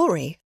with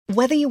jewelry.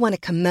 Whether you want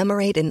to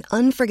commemorate an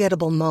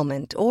unforgettable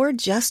moment or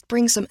just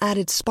bring some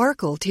added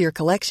sparkle to your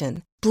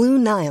collection, Blue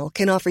Nile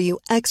can offer you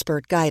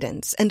expert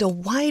guidance and a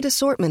wide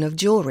assortment of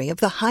jewelry of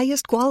the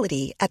highest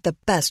quality at the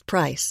best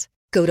price.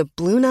 Go to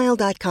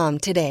BlueNile.com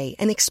today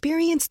and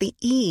experience the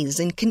ease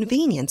and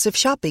convenience of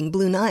shopping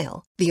Blue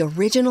Nile, the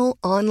original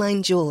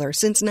online jeweler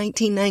since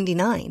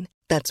 1999.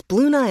 That's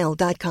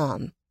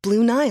BlueNile.com.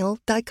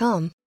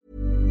 BlueNile.com.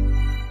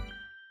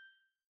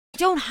 I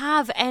don't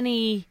have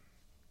any...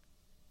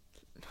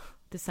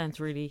 This sounds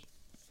really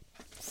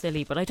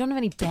silly, but I don't have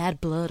any bad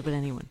blood with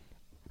anyone.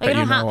 Like,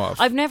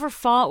 I've never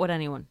fought with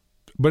anyone.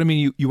 But I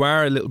mean, you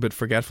are a little bit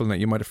forgetful in that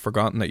you might have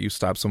forgotten that you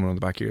stabbed someone in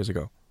the back years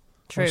ago.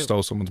 True. Or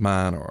stole someone's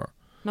man, or...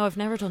 No, I've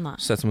never done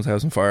that. Set someone's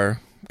house on fire.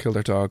 kill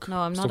their dog. No,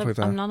 I'm stuff not. like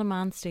that. I'm not a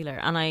man stealer,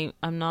 and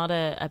I'm not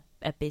a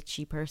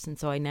bitchy person.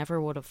 So I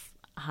never would have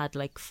had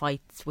like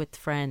fights with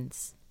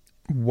friends.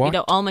 What? You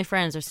know, all my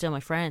friends are still my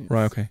friends.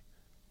 Right. Okay.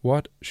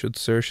 What should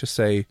Saoirse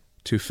say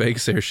to fake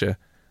Saoirse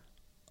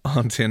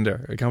on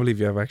Tinder? I can't believe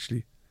you have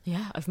actually.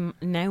 Yeah, I've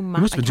now. You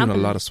must have been doing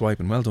a lot of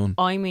swiping. Well done.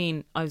 I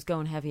mean, I was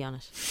going heavy on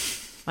it.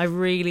 I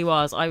really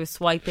was. I was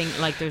swiping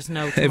like there's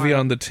no tomorrow. Heavy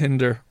on the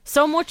Tinder.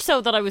 So much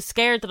so that I was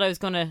scared that I was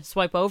going to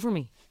swipe over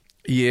me.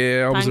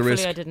 Yeah, always a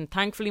risk. Thankfully, I didn't.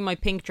 Thankfully, my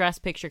pink dress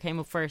picture came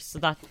up first, so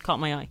that caught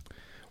my eye.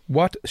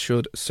 What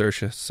should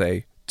Saoirse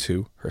say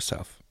to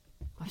herself?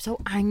 I'm so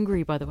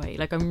angry, by the way.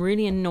 Like, I'm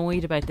really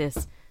annoyed about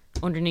this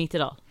underneath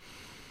it all.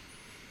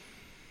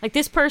 Like,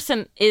 this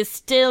person is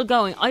still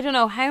going. I don't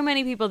know how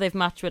many people they've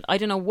matched with. I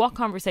don't know what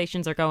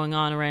conversations are going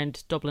on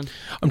around Dublin.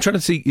 I'm trying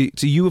to see.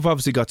 So you have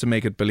obviously got to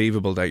make it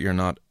believable that you're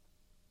not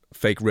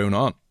fake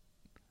Ronan.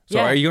 So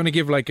Yeah. are you going to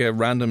give like a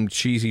random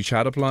cheesy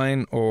chat up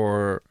line,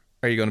 or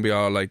are you going to be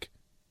all like,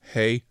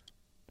 hey?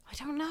 I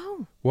don't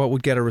know. What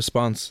would get a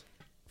response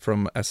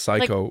from a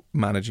psycho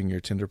managing your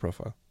Tinder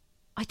profile?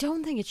 I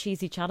don't think it's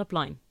cheesy chat up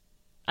line.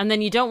 And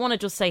then you don't want to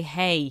just say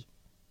hey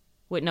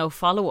with no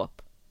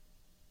follow-up.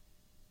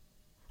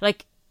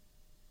 Like,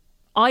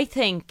 I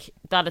think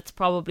that it's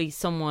probably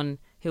someone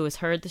who has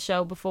heard the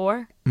show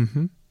before.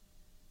 Mm-hmm.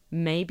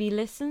 Maybe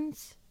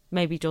listens,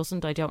 maybe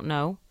doesn't, I don't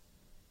know.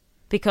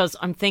 Because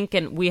I'm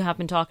thinking, we have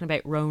been talking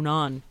about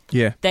Ronan.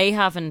 Yeah. They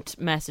haven't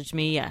messaged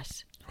me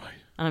yet. Right.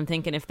 And I'm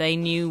thinking if they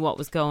knew what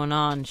was going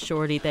on,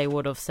 surely they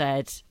would have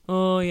said,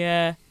 oh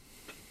yeah,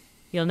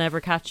 you'll never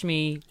catch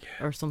me,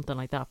 or something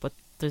like that. But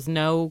there's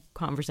no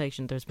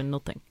conversation, there's been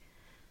nothing.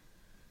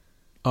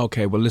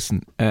 Okay, well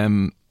listen,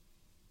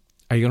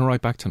 are you going to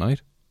write back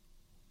tonight?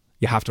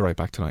 You have to write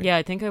back tonight. Yeah,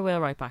 I think I will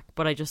write back,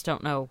 but I just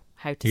don't know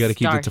how to You got to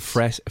keep start. it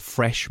to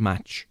fresh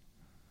match.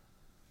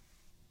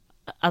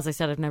 As I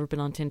said, I've never been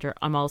on Tinder.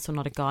 I'm also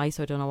not a guy,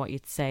 so I don't know what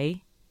you'd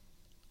say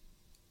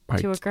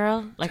to a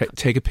girl. Like,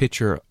 take a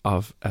picture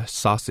of a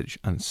sausage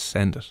and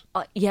send it.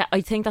 Yeah,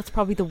 I think that's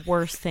probably the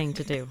worst thing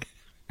to do.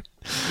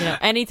 You know,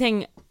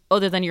 anything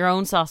other than your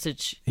own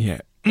sausage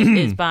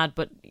is bad,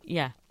 but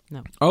yeah,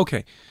 no.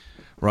 Okay,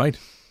 right.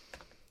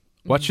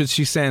 What should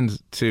she send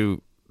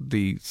to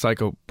the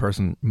psycho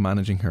person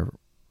managing her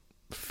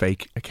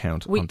fake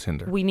account on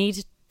Tinder? We need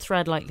to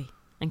tread lightly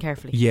and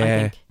carefully. I Yeah,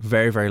 think.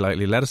 very, very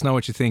lightly. Let us know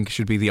what you think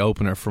should be the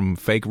opener from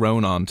fake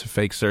Ronan to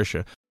fake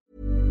Saoirse.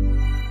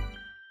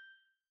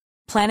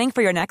 Planning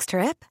for your next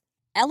trip?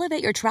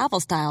 Elevate your travel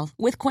style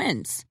with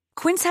Quince.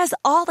 Quince has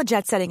all the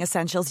jet-setting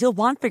essentials you'll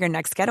want for your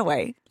next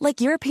getaway,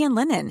 like European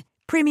linen,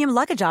 premium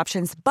luggage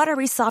options,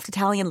 buttery soft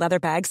Italian leather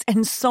bags,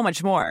 and so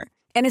much more.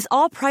 And is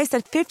all priced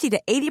at 50 to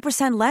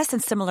 80% less than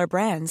similar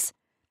brands.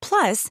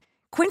 Plus,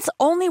 Quince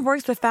only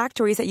works with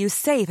factories that use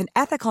safe and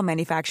ethical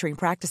manufacturing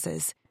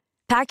practices.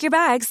 Pack your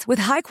bags with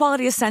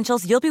high-quality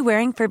essentials you'll be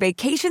wearing for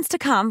vacations to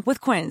come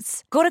with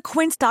Quince. Go to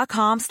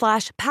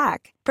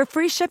quince.com/pack for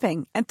free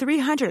shipping and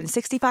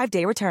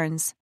 365-day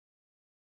returns.